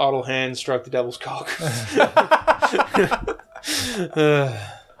 Idle hands stroke the devil's cock.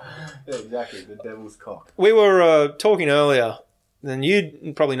 Yeah, exactly. The devil's cock. We were talking earlier then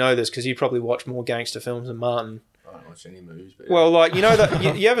you'd probably know this because you probably watch more gangster films than Martin. I don't watch any movies. But Well, like, you know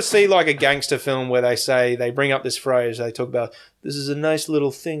that you ever see like a gangster film where they bring up this phrase, they talk about, this is a nice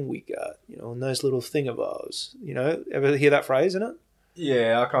little thing we got, a nice little thing of ours. Ever hear that phrase in it?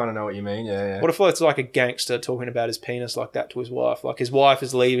 Yeah, I kind of know what you mean. Yeah. What if it's like a gangster talking about his penis like that to his wife? Like his wife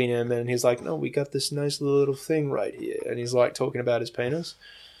is leaving him and he's like, no, we got this nice little thing right here. And he's like talking about his penis.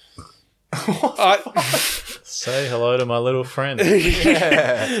 Say hello to my little friend.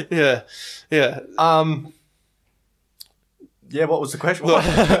 Yeah. Yeah, what was the question? Look,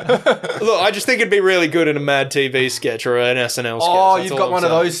 I just think it'd be really good in a Mad TV sketch or an SNL sketch. Oh, That's you've all got one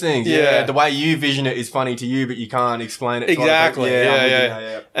saying. of those things. Yeah. Yeah. The way you vision it is funny to you, but you can't explain it. To Exactly. other people.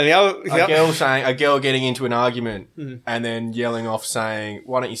 Yeah. And the A girl getting into an argument and then yelling off saying,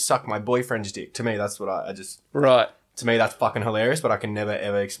 "Why don't you suck my boyfriend's dick?" To me, that's what I just. Right. To me, that's fucking hilarious, but I can never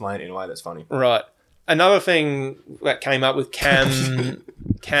ever explain it in a way that's funny. Right. Another thing that came up with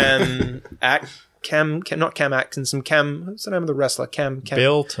not Cam Atkinson, what's the name of the wrestler? Cam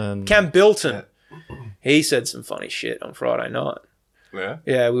Bilton. Cam Bilton. Yeah. He said some funny shit on Friday night. Yeah.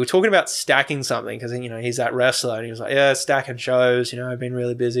 Yeah, we were talking about stacking something because he's that wrestler and he was like, yeah, stacking shows. I've been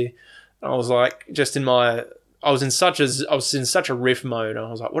really busy. And I was like, I was in such a riff mode. And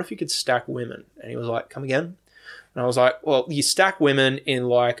I was like, what if you could stack women? And he was like, come again? And I was like, well, you stack women in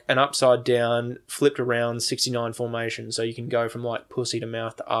like an upside down, flipped around 69 formation. So you can go from like pussy to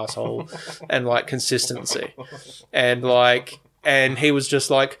mouth to asshole and like consistency. And he was just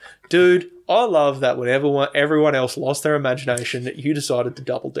like, dude, I love that when everyone else lost their imagination that you decided to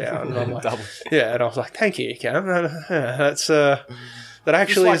double down. And I'm like, yeah. And I was like, thank you, Cam. That's, that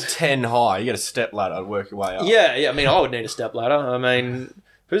actually it's like 10 high. You get a step ladder to work your way up. Yeah. I mean, I would need a step ladder. I mean...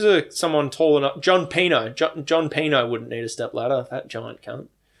 Who's someone tall enough? John Pino. John Pino wouldn't need a step ladder. That giant cunt.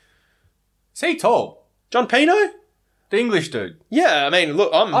 Is he tall? John Pino? The English dude. Yeah, I mean, look,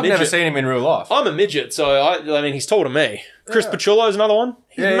 I'm a I've midget. never seen him in real life. I'm a midget, so I mean, he's tall to me. Chris Paciullo's another one.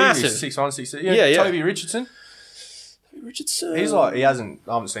 He's massive. He's 6'1", 6'2". Yeah. Toby Richardson. He's like, I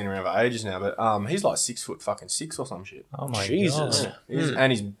haven't seen him around for ages now, but he's like 6'6" or some shit. Oh my Jesus. God.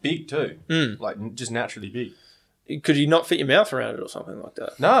 And he's big too. Like just naturally big. Could you not fit your mouth around it or something like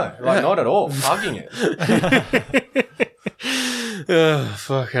that? No, not at all. Hugging it. Oh,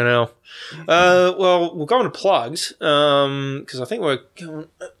 fucking hell. Well, we'll go on to plugs because I think we're going.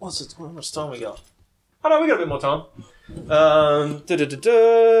 How much time we got? Oh no, we got a bit more time.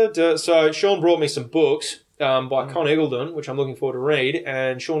 So Sean brought me some books by Con Eagledon, which I'm looking forward to read,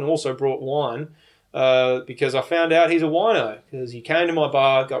 and Sean also brought wine. Because I found out he's a wino. Because he came to my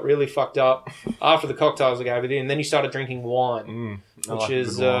bar, got really fucked up after the cocktails I gave with him, and then he started drinking wine, which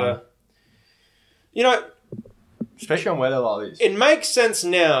is, especially on weather like this. It makes sense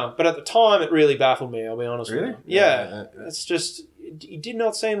now, but at the time it really baffled me. I'll be honest with you. Yeah. It's just he did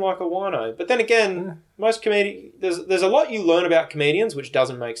not seem like a wino. But then again, most there's a lot you learn about comedians which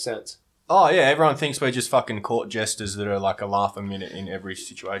doesn't make sense. Oh yeah, everyone thinks we're just fucking court jesters that are like a laugh a minute in every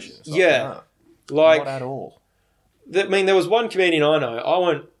situation. It's like, yeah. no. Like, not at all. I mean, there was one comedian I know. I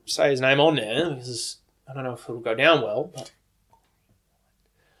won't say his name on there because I don't know if it'll go down well.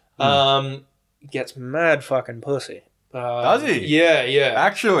 But gets mad fucking pussy. Does he? Yeah.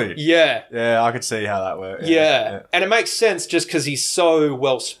 Actually? Yeah. Yeah, I could see how that works. Yeah. And it makes sense just because he's so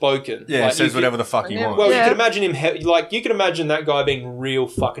well spoken. Yeah, like, says whatever the fuck he wants. Well, you could imagine him. You could imagine that guy being real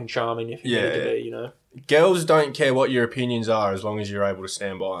fucking charming if he needed to be. Girls don't care what your opinions are as long as you're able to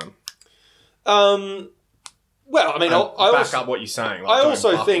stand by them. Well, I mean, I back up what you're saying. I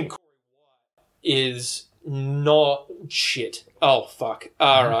also think Corey White is not shit. Oh fuck!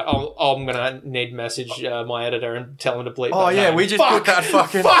 All right, I'm gonna need to message my editor and tell him to bleep. Oh that yeah, name. we just put that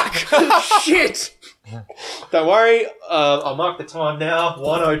fucking shit. Don't worry, I'll mark the time now.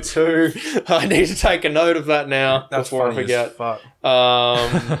 1:02. I need to take a note of that now before I forget.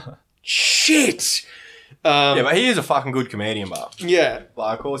 Shit. Yeah, but he is a fucking good comedian, but yeah.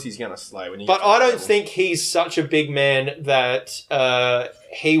 But of course he's gonna slay when you. But I don't think he's such a big man that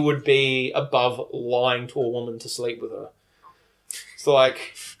he would be above lying to a woman to sleep with her. It's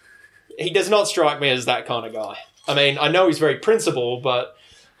like he does not strike me as that kind of guy. I mean, I know he's very principled, but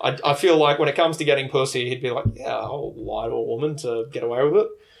I feel like when it comes to getting pussy, he'd be like, "Yeah, I'll lie to a woman to get away with it."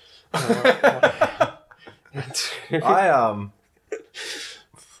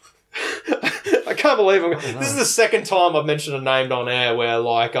 I can't believe this is the second time I've mentioned a name on air where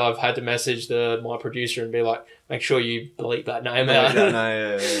like I've had to message my producer and be like, make sure you bleep that name out.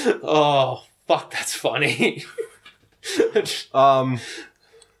 Yeah. Oh, fuck, that's funny. What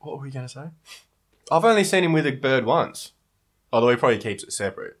were we going to say? I've only seen him with a bird once. Although he probably keeps it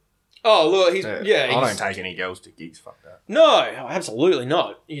separate. Oh, look, he's... I Yeah, don't take any girls to gigs. Fuck that. No, absolutely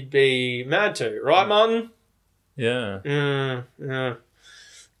not. You'd be mad to. Right, Martin? Yeah. Yeah.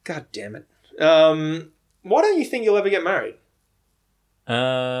 God damn it. Why don't you think you'll ever get married?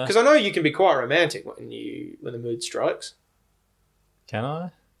 Because I know you can be quite romantic when the mood strikes. Can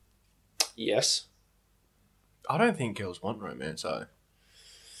I? Yes. I don't think girls want romance, though.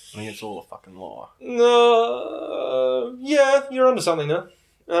 I think it's all a fucking lie. No. Yeah, you're onto something there.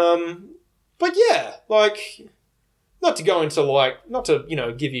 But yeah, like, not to go into like, not to,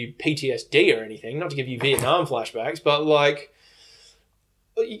 give you PTSD or anything, not to give you Vietnam flashbacks, but like,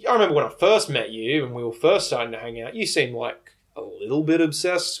 I remember when I first met you and we were first starting to hang out, you seemed like a little bit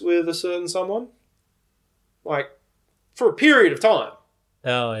obsessed with a certain someone. Like, for a period of time.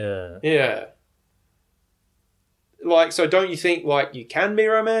 Oh, yeah. Yeah. Like, so don't you think, like, you can be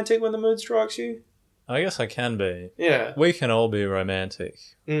romantic when the mood strikes you? I guess I can be. Yeah. We can all be romantic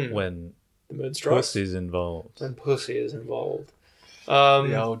when the mood strikes. pussy's involved. When pussy is involved.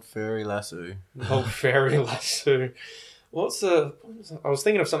 The old fairy lasso. The old fairy lasso. I was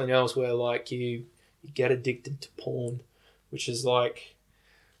thinking of something else where, like, you get addicted to porn, which is like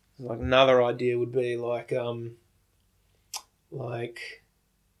another idea would be like I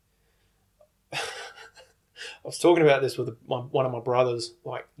was talking about this with one of my brothers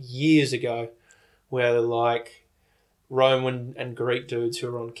like years ago, where like Roman and Greek dudes who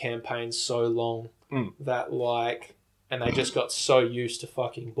were on campaigns so long that like, and they just got so used to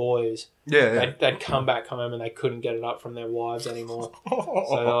fucking boys. Yeah. They'd come back home and they couldn't get it up from their wives anymore.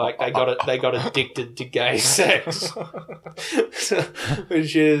 So like they got addicted to gay sex,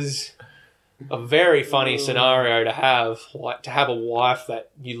 which is a very funny scenario to have. Like, to have a wife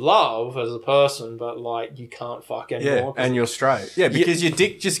that you love as a person, but like you can't fuck anymore. Yeah, and you're straight. Yeah, because your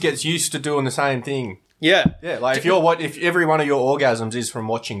dick just gets used to doing the same thing. Yeah. Yeah, like if every one of your orgasms is from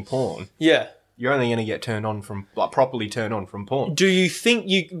watching porn. Yeah. You're only going to get properly turned on from porn. Do you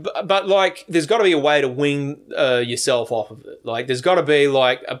think but like, there's got to be a way to wing yourself off of it. Like, there's got to be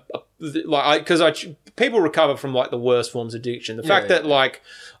like people recover from like the worst forms of addiction. The fact that like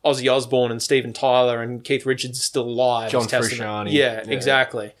Ozzy Osbourne and Steven Tyler and Keith Richards are still alive. John is testament. Frusciante. Yeah,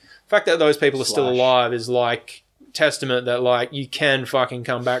 exactly. The fact that those people are still alive is like testament that like you can fucking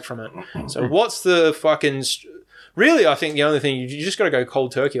come back from it. So what's the fucking... Really, I think the only thing, you just got to go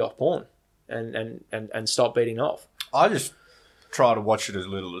cold turkey off porn. And stop beating off. I just try to watch it as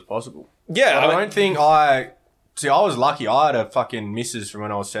little as possible. Yeah. I don't think I was lucky. I had a fucking missus from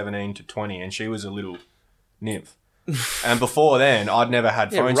when I was 17 to 20 and she was a little nymph. And before then, I'd never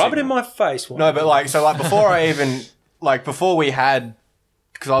had phone rub signal. it in my face. No, but before we had,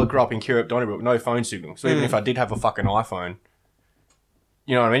 because I grew up in Curup, Donnybrook, no phone signal. So even if I did have a fucking iPhone,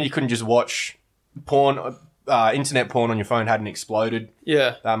 you know what I mean? You couldn't just watch porn. Internet porn on your phone hadn't exploded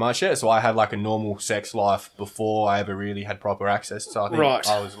that much yet, so I had like a normal sex life before I ever really had proper access, so I think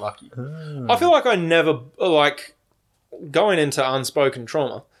I was lucky. I feel like I never, like, going into unspoken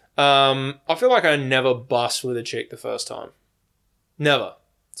trauma, I feel like I never bust with a chick the first time. Never.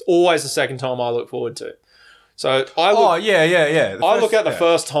 It's always the second time I look forward to. So I look... I look at the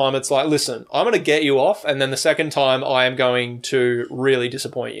first time, it's like, listen, I'm going to get you off, and then the second time I am going to really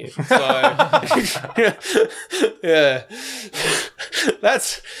disappoint you. So, yeah.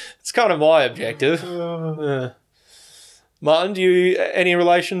 It's kind of my objective. Martin, do you any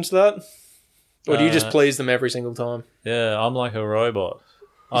relation to that? Or do you just please them every single time? Yeah, I'm like a robot.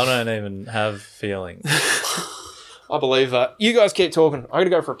 I don't even have feelings. I believe that. You guys keep talking. I got to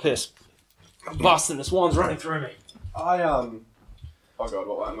go for a piss. I'm busting. This wine's running through me. Oh god,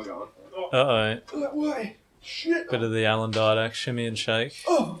 what way am I going? Uh-oh. That way. Shit. Bit of the Alan Didak shimmy and shake.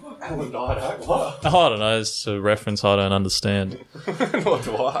 Oh, Alan Didak. What? Oh, I don't know. It's a reference I don't understand. Nor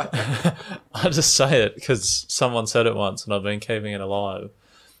do I. I just say it because someone said it once and I've been keeping it alive.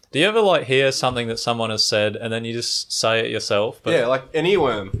 Do you ever like hear something that someone has said and then you just say it yourself? But yeah, like an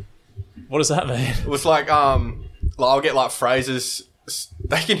earworm. What does that mean? It was like I'll get like phrases.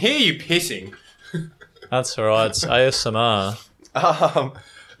 They can hear you pissing. That's alright. It's ASMR.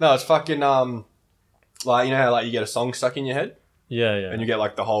 No, it's fucking like, you know how like you get a song stuck in your head? Yeah. And you get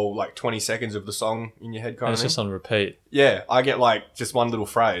like the whole like 20 seconds of the song in your head kind And of it's thing. just on repeat. Yeah, I get like just one little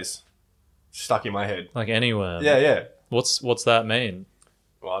phrase stuck in my head. Like anywhere. Yeah. What's that mean?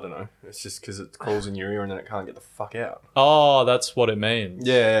 Well, I don't know. It's just because it crawls in your ear and then it can't get the fuck out. Oh, that's what it means.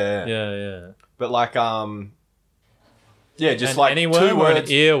 Yeah. But like just an like any 2 worm or an words.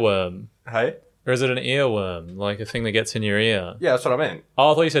 earworm? Hey? Or is it an earworm? Like a thing that gets in your ear? Yeah, that's what I meant.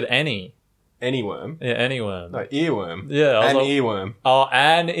 Oh, I thought you said any. Any worm. Yeah, any worm. No, earworm. Yeah. I was An like, earworm. oh,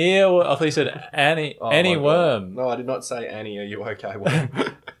 an earworm. I thought you said any Oh, any my God. worm. No, I did not say Annie. Are you okay, worm?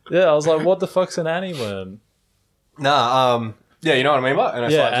 Yeah, I was like, what the fuck's an annieworm? Nah, yeah, you know what I mean, but and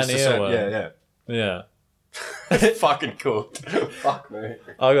it's Yeah, like just a annieworm. certain, Yeah. It's fucking cooked. Fuck me.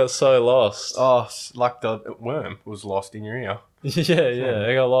 I got so lost. Oh, like the worm was lost in your ear. Yeah.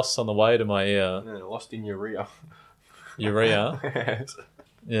 I got lost on the way to my ear. Yeah, lost in your ear. Urea. Yes.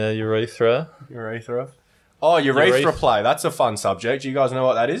 Yeah, urethra. Urethra. Oh, urethra play. That's a fun subject. Do you guys know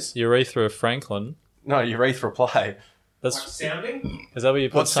what that is? Urethra Franklin. No, urethra play. That's Like sounding? Is that where you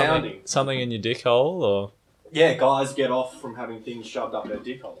put What's sounding? something in your dick hole, or? Yeah, guys get off from having things shoved up their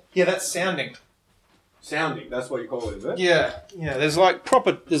dick hole. Yeah, that's sounding. Sounding, that's what you call it, is it? Yeah. There's like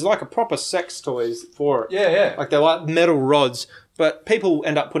a proper sex toys for it. Yeah. Like they're like metal rods, but people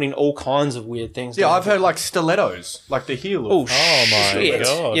end up putting all kinds of weird things. Yeah, down I've heard like stilettos, like the heel. Oh, my shit.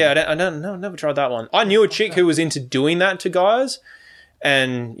 God. Yeah, I don't know. Never tried that one. I knew a chick who was into doing that to guys,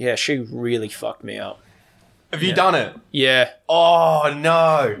 and yeah, she really fucked me up. Have you done it? Yeah. Oh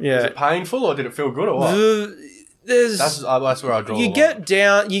no. Yeah. Is it painful or did it feel good or what? That's where I draw. You get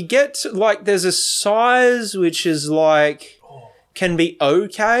to, like, there's a size which is like can be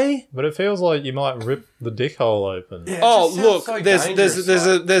okay. But it feels like you might rip the dick hole open. Yeah, Oh, look,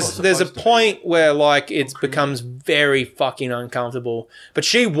 there's a point where like it becomes very fucking uncomfortable. But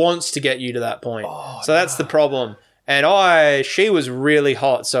she wants to get you to that point, so that's the problem. And she was really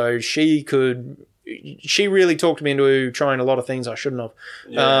hot, so she really talked me into trying a lot of things I shouldn't have.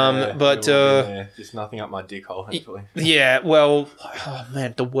 But just nothing up my dick hole, hopefully. yeah, well, oh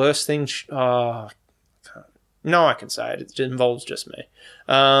man, the worst thing. No, I can say it. It involves just me.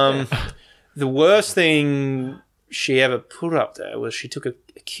 The worst thing she ever put up there was she took a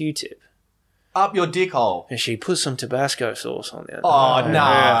Q-tip Up your dick hole. and she put some Tabasco sauce on there. Oh, no.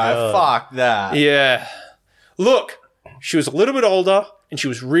 God. Fuck that. Yeah. Look, she was a little bit older and she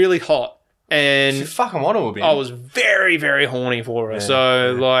was really hot. She And fucking want to be. I was very, very horny for her. Yeah,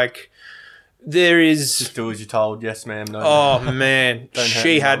 So, like, there is... Just do as you're told. Yes, ma'am. No, Oh, ma'am. man. Don't hurt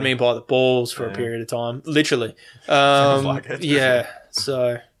She had anybody. me by the balls for a Yeah. period of time. Literally. Sounds like it. Yeah.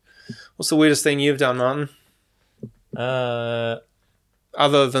 So, what's the weirdest thing you've done, Martin?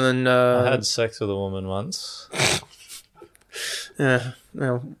 Other than... I had sex with a woman once. Yeah.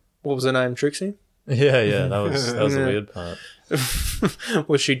 Well, what was her name? Trixie? Yeah, that was the weird part.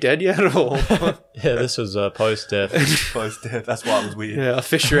 Was she dead yet? Or Yeah, this was post-death. Close death. That's why it was weird. yeah, I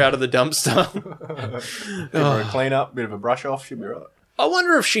fished her out of the dumpster. Give her a clean up, bit of a brush off, she'll be right. I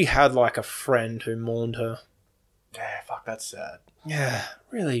wonder if she had like a friend who mourned her. Yeah, fuck, that's sad. Yeah,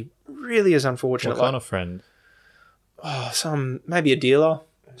 really, really is unfortunate. What kind of friend? Maybe a dealer.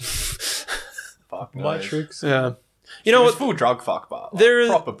 Fuck My knows. tricks. Yeah, You know know, what? full drug fuck, but like, There is-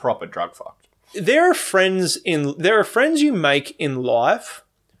 proper drug fuck. There are friends you make in life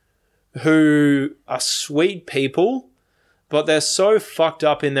who are sweet people, but they're so fucked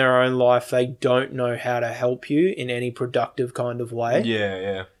up in their own life they don't know how to help you in any productive kind of way.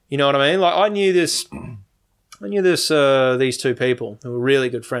 Yeah. You know what I mean? Like I knew this these two people who were really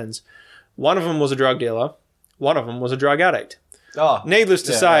good friends. One of them was a drug dealer, one of them was a drug addict. Oh, Needless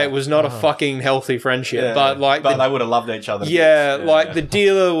to say, it was not a fucking healthy friendship. yeah, But like they would have loved each other. the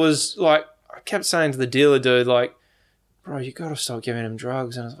dealer was like, I kept saying to the dealer dude, like, bro, you got to stop giving him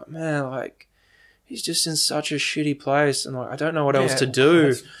drugs. And I was like, man, like, he's just in such a shitty place. And like, I don't know what else to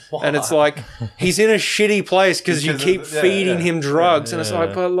do. And it's like, he's in a shitty place because you keep feeding him drugs. And it's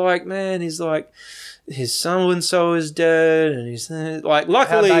like, but like, man, he's like, his so-and-so is dead. And he's like,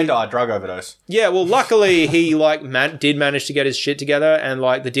 luckily. How'd they die? Drug overdose. Yeah, well, luckily he like did manage to get his shit together, and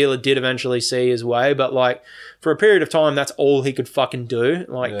like the dealer did eventually see his way, but like for a period of time, that's all he could fucking do.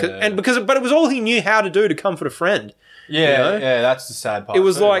 Like, but it was all he knew how to do to comfort a friend. Yeah, You know? yeah, that's the sad part. It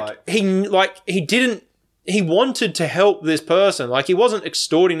was too, he wanted to help this person. Like he wasn't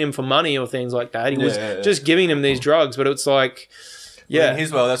extorting him for money or things like that. He was just giving him these drugs, but it's like, in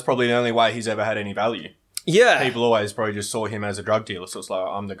his world, that's probably the only way he's ever had any value. yeah, People always probably just saw him as a drug dealer, so it's like,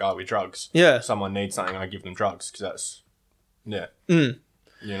 I'm the guy with drugs. yeah, If someone needs something, I give them drugs, because that's,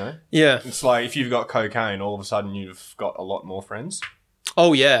 you know? yeah. It's like, if you've got cocaine, all of a sudden you've got a lot more friends.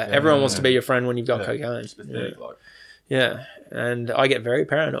 Oh yeah, everyone wants to be your friend when you've got cocaine. It's pathetic, like. Yeah, and I get very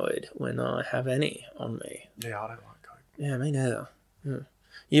paranoid when I have any on me. Yeah, I don't like coke. Yeah, me neither. Yeah.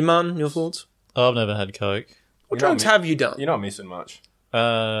 You, Martin, your thoughts? I've never had coke. What You're not drugs have you done? You're not missing much.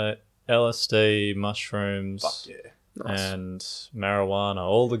 LSD, mushrooms, Fuck yeah. Nice. and marijuana.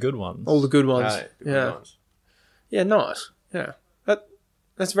 All the good ones. All the good ones. Hey, Yeah. nice. Yeah, nice. Yeah.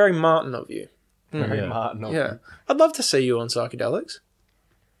 That's very Martin of you. Very Yeah. Martin. Yeah. I'd love to see you on psychedelics.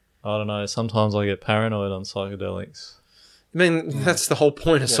 I don't know. Sometimes I get paranoid on psychedelics. I mean, that's the whole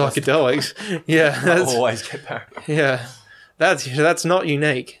point of psychedelics. Yeah. I That's, always get paranoid. yeah. That's not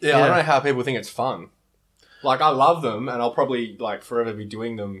unique. Yeah, I don't know how people think it's fun. Like, I love them, and I'll probably, like, forever be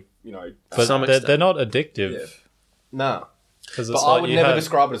doing them, you know. But they're not addictive. Yeah. No. But But I would never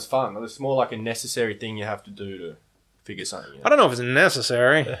describe it as fun. It's more like a necessary thing you have to do to figure something out. I don't know if it's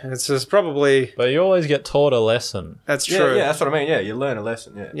necessary. It's just probably... But you always get taught a lesson. That's true. Yeah, that's what I mean. Yeah, you learn a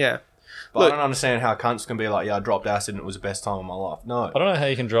lesson, yeah. Yeah. But Look, I don't understand how cunts can be like, yeah, I dropped acid and it was the best time of my life. No. I don't know how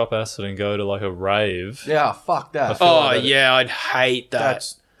you can drop acid and go to like a rave. Yeah, fuck that. oh, yeah, I'd hate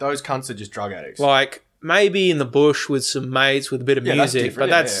that. Those cunts are just drug addicts. Like, maybe in the bush with some mates with a bit of that's music, different.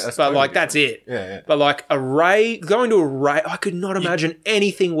 but That's but totally like, that's it. Yeah. But like, a rave, going to a rave, I could not imagine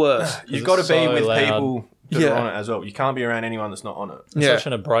anything worse. You've got to be so with loud. people that are on it as well. You can't be around anyone that's not on it. It's such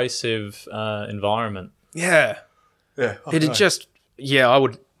an abrasive environment. Yeah. Yeah. It'd just, I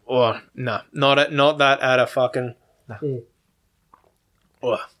would, no, not that at a fucking,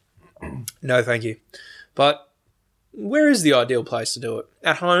 no, thank you. But where is the ideal place to do it?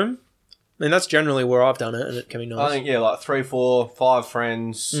 At home? I mean, that's generally where I've done it, and it can be nice. I think, like 3, 4, 5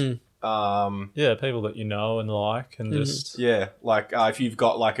 friends. Yeah, people that you know and like, and just... Yeah, like if you've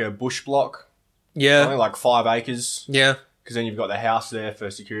got like a bush block, Yeah. something like 5 acres. Yeah. Because then you've got the house there for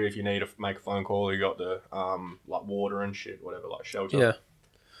security if you need to make a phone call. You got the like water and shit, whatever, like shelter. Yeah.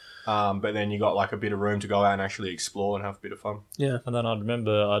 But then you got like a bit of room to go out and actually explore and have a bit of fun. Yeah. And then I'd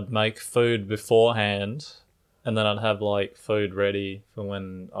remember I'd make food beforehand, and then I'd have like food ready for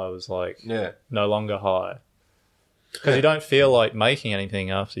when I was like no longer high. Because you don't feel like making anything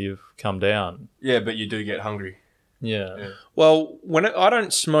after you've come down. Yeah, but you do get hungry. Yeah. Well, I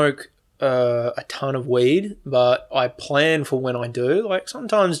don't smoke a ton of weed, but I plan for when I do. Like,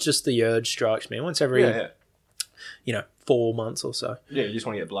 sometimes just the urge strikes me once every, 4 months or so. Yeah, you just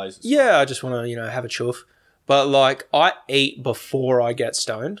want to get blazes. Yeah, I just want to, have a chuff. But, like, I eat before I get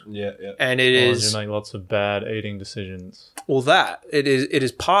stoned. Yeah. And it is... You make lots of bad eating decisions. Well, it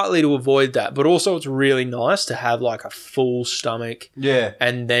is partly to avoid that, but also it's really nice to have, like, a full stomach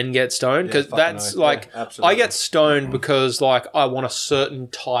and then get stoned. Because that's, like... I get stoned because, like, I want a certain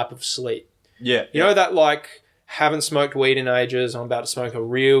type of sleep. Yeah. You know that, like, haven't smoked weed in ages, I'm about to smoke a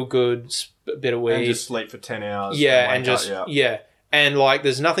real good bit of weed. And just sleep for 10 hours. Yeah, and just... And, like,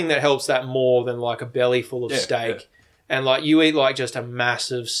 there's nothing that helps that more than, like, a belly full of steak. Yeah. And, like, you eat, like, just a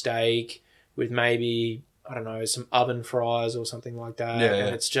massive steak with maybe, I don't know, some oven fries or something like that. Yeah,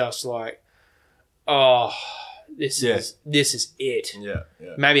 and it's just like, oh, this is it. Yeah.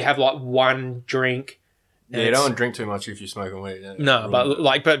 Maybe have, like, one drink. Yeah, you don't want to drink too much if you're smoking weed. Yeah. No,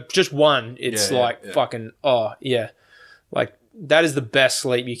 but just one. It's fucking, like, that is the best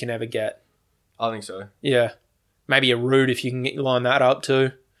sleep you can ever get. I think so. Yeah. Maybe a root if you can line that up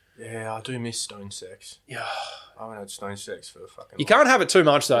too. Yeah, I do miss stone sex. Yeah. I haven't had stone sex for fucking... You can't have it too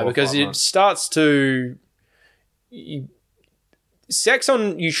much though, because it starts to... You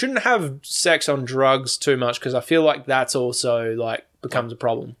shouldn't have sex on drugs too much, because I feel like that's also like becomes a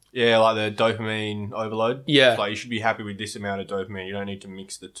problem. Yeah, like the dopamine overload. Yeah. It's like you should be happy with this amount of dopamine. You don't need to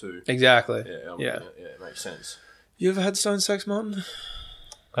mix the two. Exactly. Yeah, it makes sense. You ever had stone sex, Martin?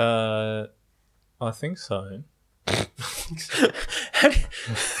 I think so.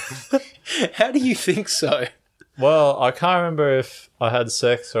 How do you think so? Well, I can't remember if I had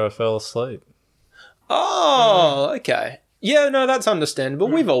sex or I fell asleep. Oh, okay. Yeah, no, that's understandable.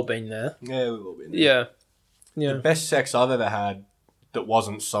 We've all been there. Yeah, we've all been there. Yeah. The best sex I've ever had that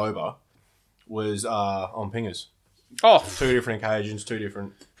wasn't sober was on pingers. Oh. 2 different occasions, 2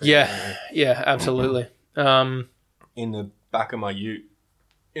 different... Yeah, absolutely. In the back of my ute,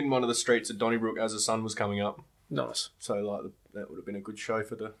 in one of the streets at Donnybrook as the sun was coming up. Nice. So, like, that would have been a good show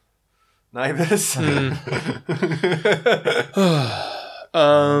for the neighbours.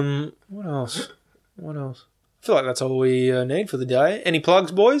 What else? I feel like that's all we need for the day. Any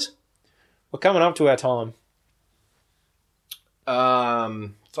plugs, boys? We're coming up to our time.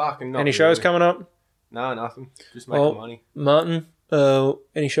 Fucking not Any shows really. coming up? No, nothing. Just making money. Martin,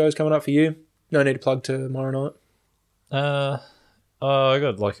 any shows coming up for you? No need to plug tomorrow night. I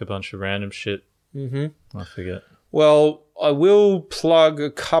got like a bunch of random shit. I forget. Well, I will plug a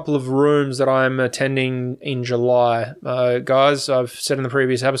couple of rooms that I'm attending in July. Guys, I've said in the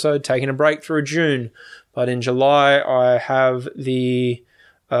previous episode, taking a break through June. But in July, I have the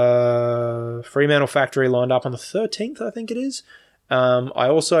Fremantle Factory lined up on the 13th, I think it is. I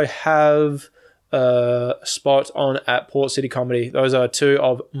also have a spot on at Port City Comedy. Those are 2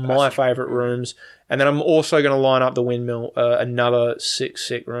 of my favourite rooms. And then I'm also going to line up the Windmill, another sick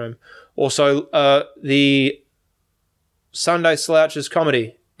room. Also, the Sunday Slouches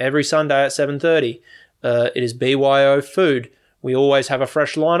Comedy, every Sunday at 7:30. It is BYO food. We always have a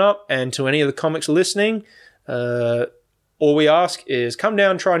fresh lineup, and to any of the comics listening, all we ask is come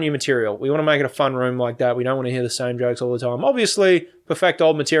down, try new material. We want to make it a fun room like that. We don't want to hear the same jokes all the time. Obviously, perfect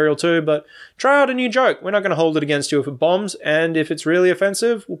old material too, but try out a new joke. We're not going to hold it against you if it bombs, and if it's really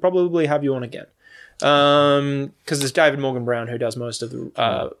offensive, we'll probably have you on again. Because there's David Morgan Brown who does most of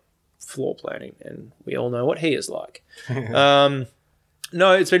the floor planning, and we all know what he is like.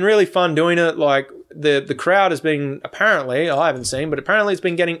 No, it's been really fun doing it. Like the crowd has been apparently, I haven't seen, but apparently it's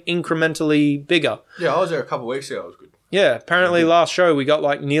been getting incrementally bigger. Yeah, I was there a couple of weeks ago. It was good. Yeah, apparently last show we got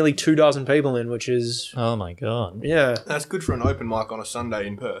like nearly 24 people in, which is... Oh my God. Yeah. That's good for an open mic on a Sunday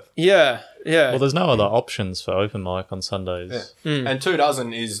in Perth. Yeah, yeah. Well, there's no other options for open mic on Sundays. Yeah. And 24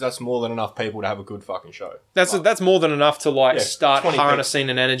 that's more than enough people to have a good fucking show. That's more than enough to like start 20 harnessing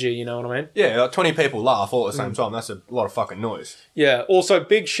an energy, you know what I mean? Yeah, like 20 people laugh all at the same time. That's a lot of fucking noise. Yeah. Also,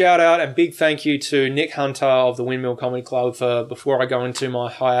 big shout out and big thank you to Nick Hunter of the Windmill Comedy Club for, before I go into my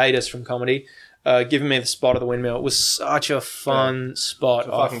hiatus from comedy, giving me the spot of the Windmill. It was such a fun spot. It's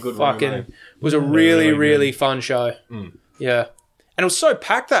a fucking good room, it was a really fun show. Yeah. And it was so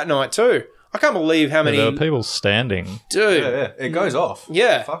packed that night too. I can't believe how many... There were people standing. Dude. Yeah. It goes off.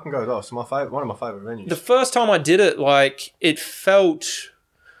 Yeah. It fucking goes off. It's one of my favourite venues. The first time I did it, like, it felt...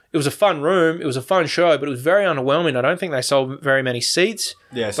 It was a fun room. It was a fun show, but it was very underwhelming. I don't think they sold very many seats.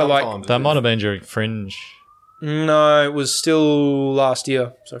 Yeah, but sometimes. That might have been during Fringe. No, it was still last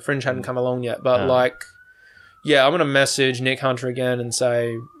year. So Fringe hadn't come along yet. But, yeah, I'm going to message Nick Hunter again and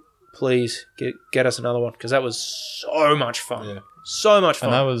say, please get us another one, because that was so much fun. Yeah. So much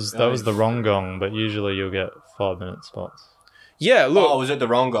fun. And that was the wrong gong, but usually you'll get 5-minute spots. Yeah, look. Oh, was it the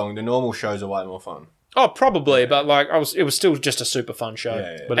wrong gong? The normal shows are way more fun. Oh, probably, but like it was still just a super fun show.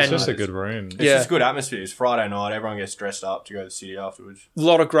 Yeah. But it's just a good room. It's just good atmosphere. It's Friday night. Everyone gets dressed up to go to the city afterwards. A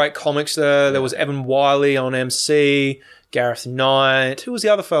lot of great comics there. There was Evan Wiley on MC, Gareth Knight. Who was the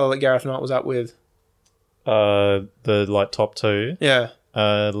other fellow that Gareth Knight was up with? The top two. Yeah.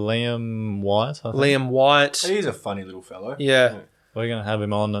 Liam White, I think. Liam White. He's a funny little fellow. Yeah. We're going to have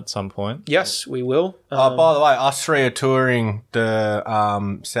him on at some point. Yes, we will. By the way, us three are touring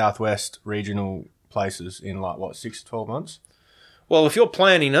the Southwest regional places in 6 to 12 months. Well, if you're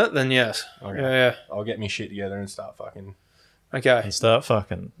planning it, then yes. Okay. Yeah. I'll get me shit together and start fucking. Okay. And start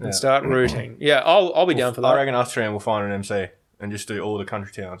fucking. And start rooting. Yeah, I'll be down for that. I reckon us three and we'll find an MC and just do all the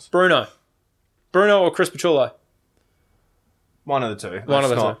country towns. Bruno or Chris Pachulo. One of the two. One of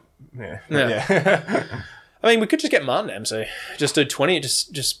the two. Yeah. I mean, we could just get Martin to MC. Just do 20.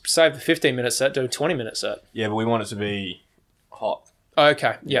 Just save the 15-minute set. Do a 20-minute set. Yeah, but we want it to be hot.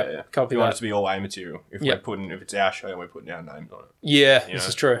 Okay. Yeah. Copy we that. want it to be all A material. If it's our show, we're putting our names on it. Yeah, this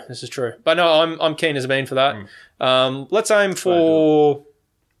is true. This is true. But no, I'm keen as a bean for that. Let's aim for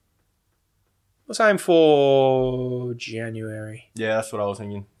January. Yeah, that's what I was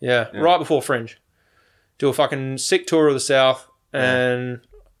thinking. Yeah, right before Fringe. Do a fucking sick tour of the South and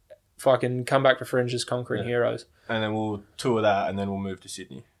fucking come back to Fringe as Conquering Heroes. And then we'll tour that and then we'll move to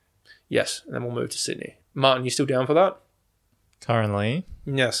Sydney. Yes, and then we'll move to Sydney. Martin, you still down for that? Currently.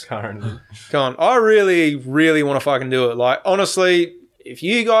 Yes. Currently. Come on. I really, really want to fucking do it. Like, honestly, if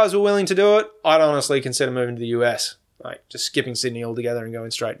you guys were willing to do it, I'd honestly consider moving to the US. Like, just skipping Sydney altogether and going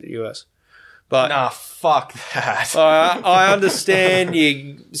straight to the US. But nah, fuck that. I understand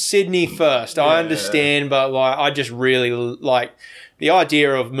you Sydney first. I understand, but like I just really like the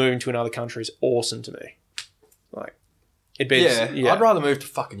idea of moving to another country is awesome to me. Like it'd be I'd rather move to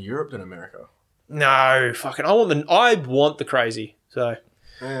fucking Europe than America. No, fucking I want the crazy. So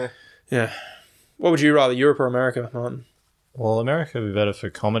yeah. What would you rather, Europe or America, Martin? Well, America would be better for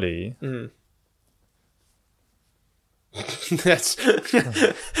comedy. That's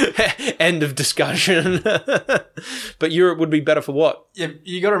end of discussion. But Europe would be better for what? Yeah,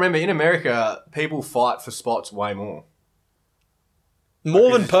 you got to remember, in America, people fight for spots way more.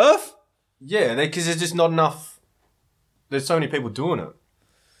 More than Perth? Yeah, because there's just not enough. There's so many people doing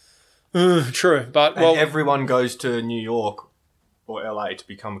it. True, but and everyone goes to New York or LA to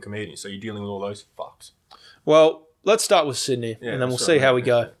become a comedian, so you're dealing with all those fucks. Well, let's start with Sydney, and then we'll see how we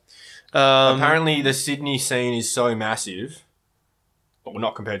go. Apparently, the Sydney scene is so massive. Well,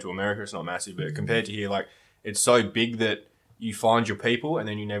 not compared to America, it's not massive, but compared to here, like, it's so big that you find your people and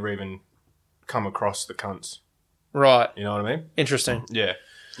then you never even come across the cunts. Right. You know what I mean? Interesting. Yeah.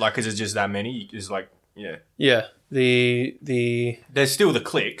 Like, because it's just that many, it's like, yeah. Yeah. There's still the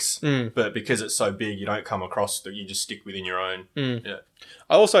clicks, but because it's so big, you don't come across you just stick within your own. Yeah.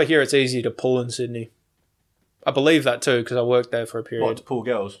 I also hear it's easy to pull in Sydney. I believe that too because I worked there for a period. What, to pull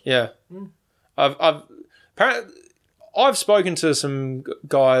girls? Yeah. I've spoken to some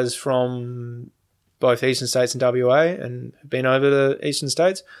guys from both Eastern States and WA and have been over the Eastern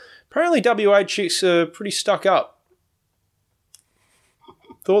States. Apparently WA chicks are pretty stuck up.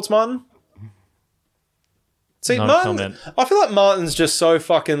 Thoughts, Martin? See, No Martin, comment. I feel like Martin's just so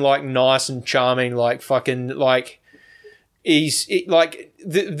fucking like nice and charming. Like fucking like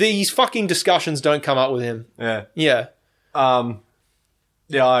these fucking discussions don't come up with him. Yeah. Yeah.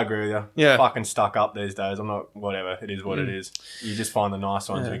 Yeah, I agree with you. Yeah. Fucking stuck up these days. I'm not, whatever. It is what it is. You just find the nice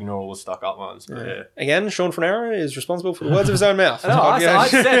ones, you ignore all the stuck up ones. But yeah. Again, Sean Frenero is responsible for the words of his own mouth. No, I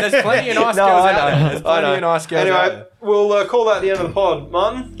said there's plenty of nice girls out there. There's plenty of nice girls out Anyway, there. we'll call that the end of the pod.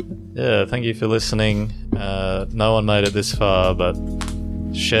 Martin? Yeah, thank you for listening. No one made it this far, but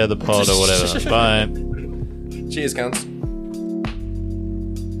share the pod or whatever. Bye. Cheers, cunts.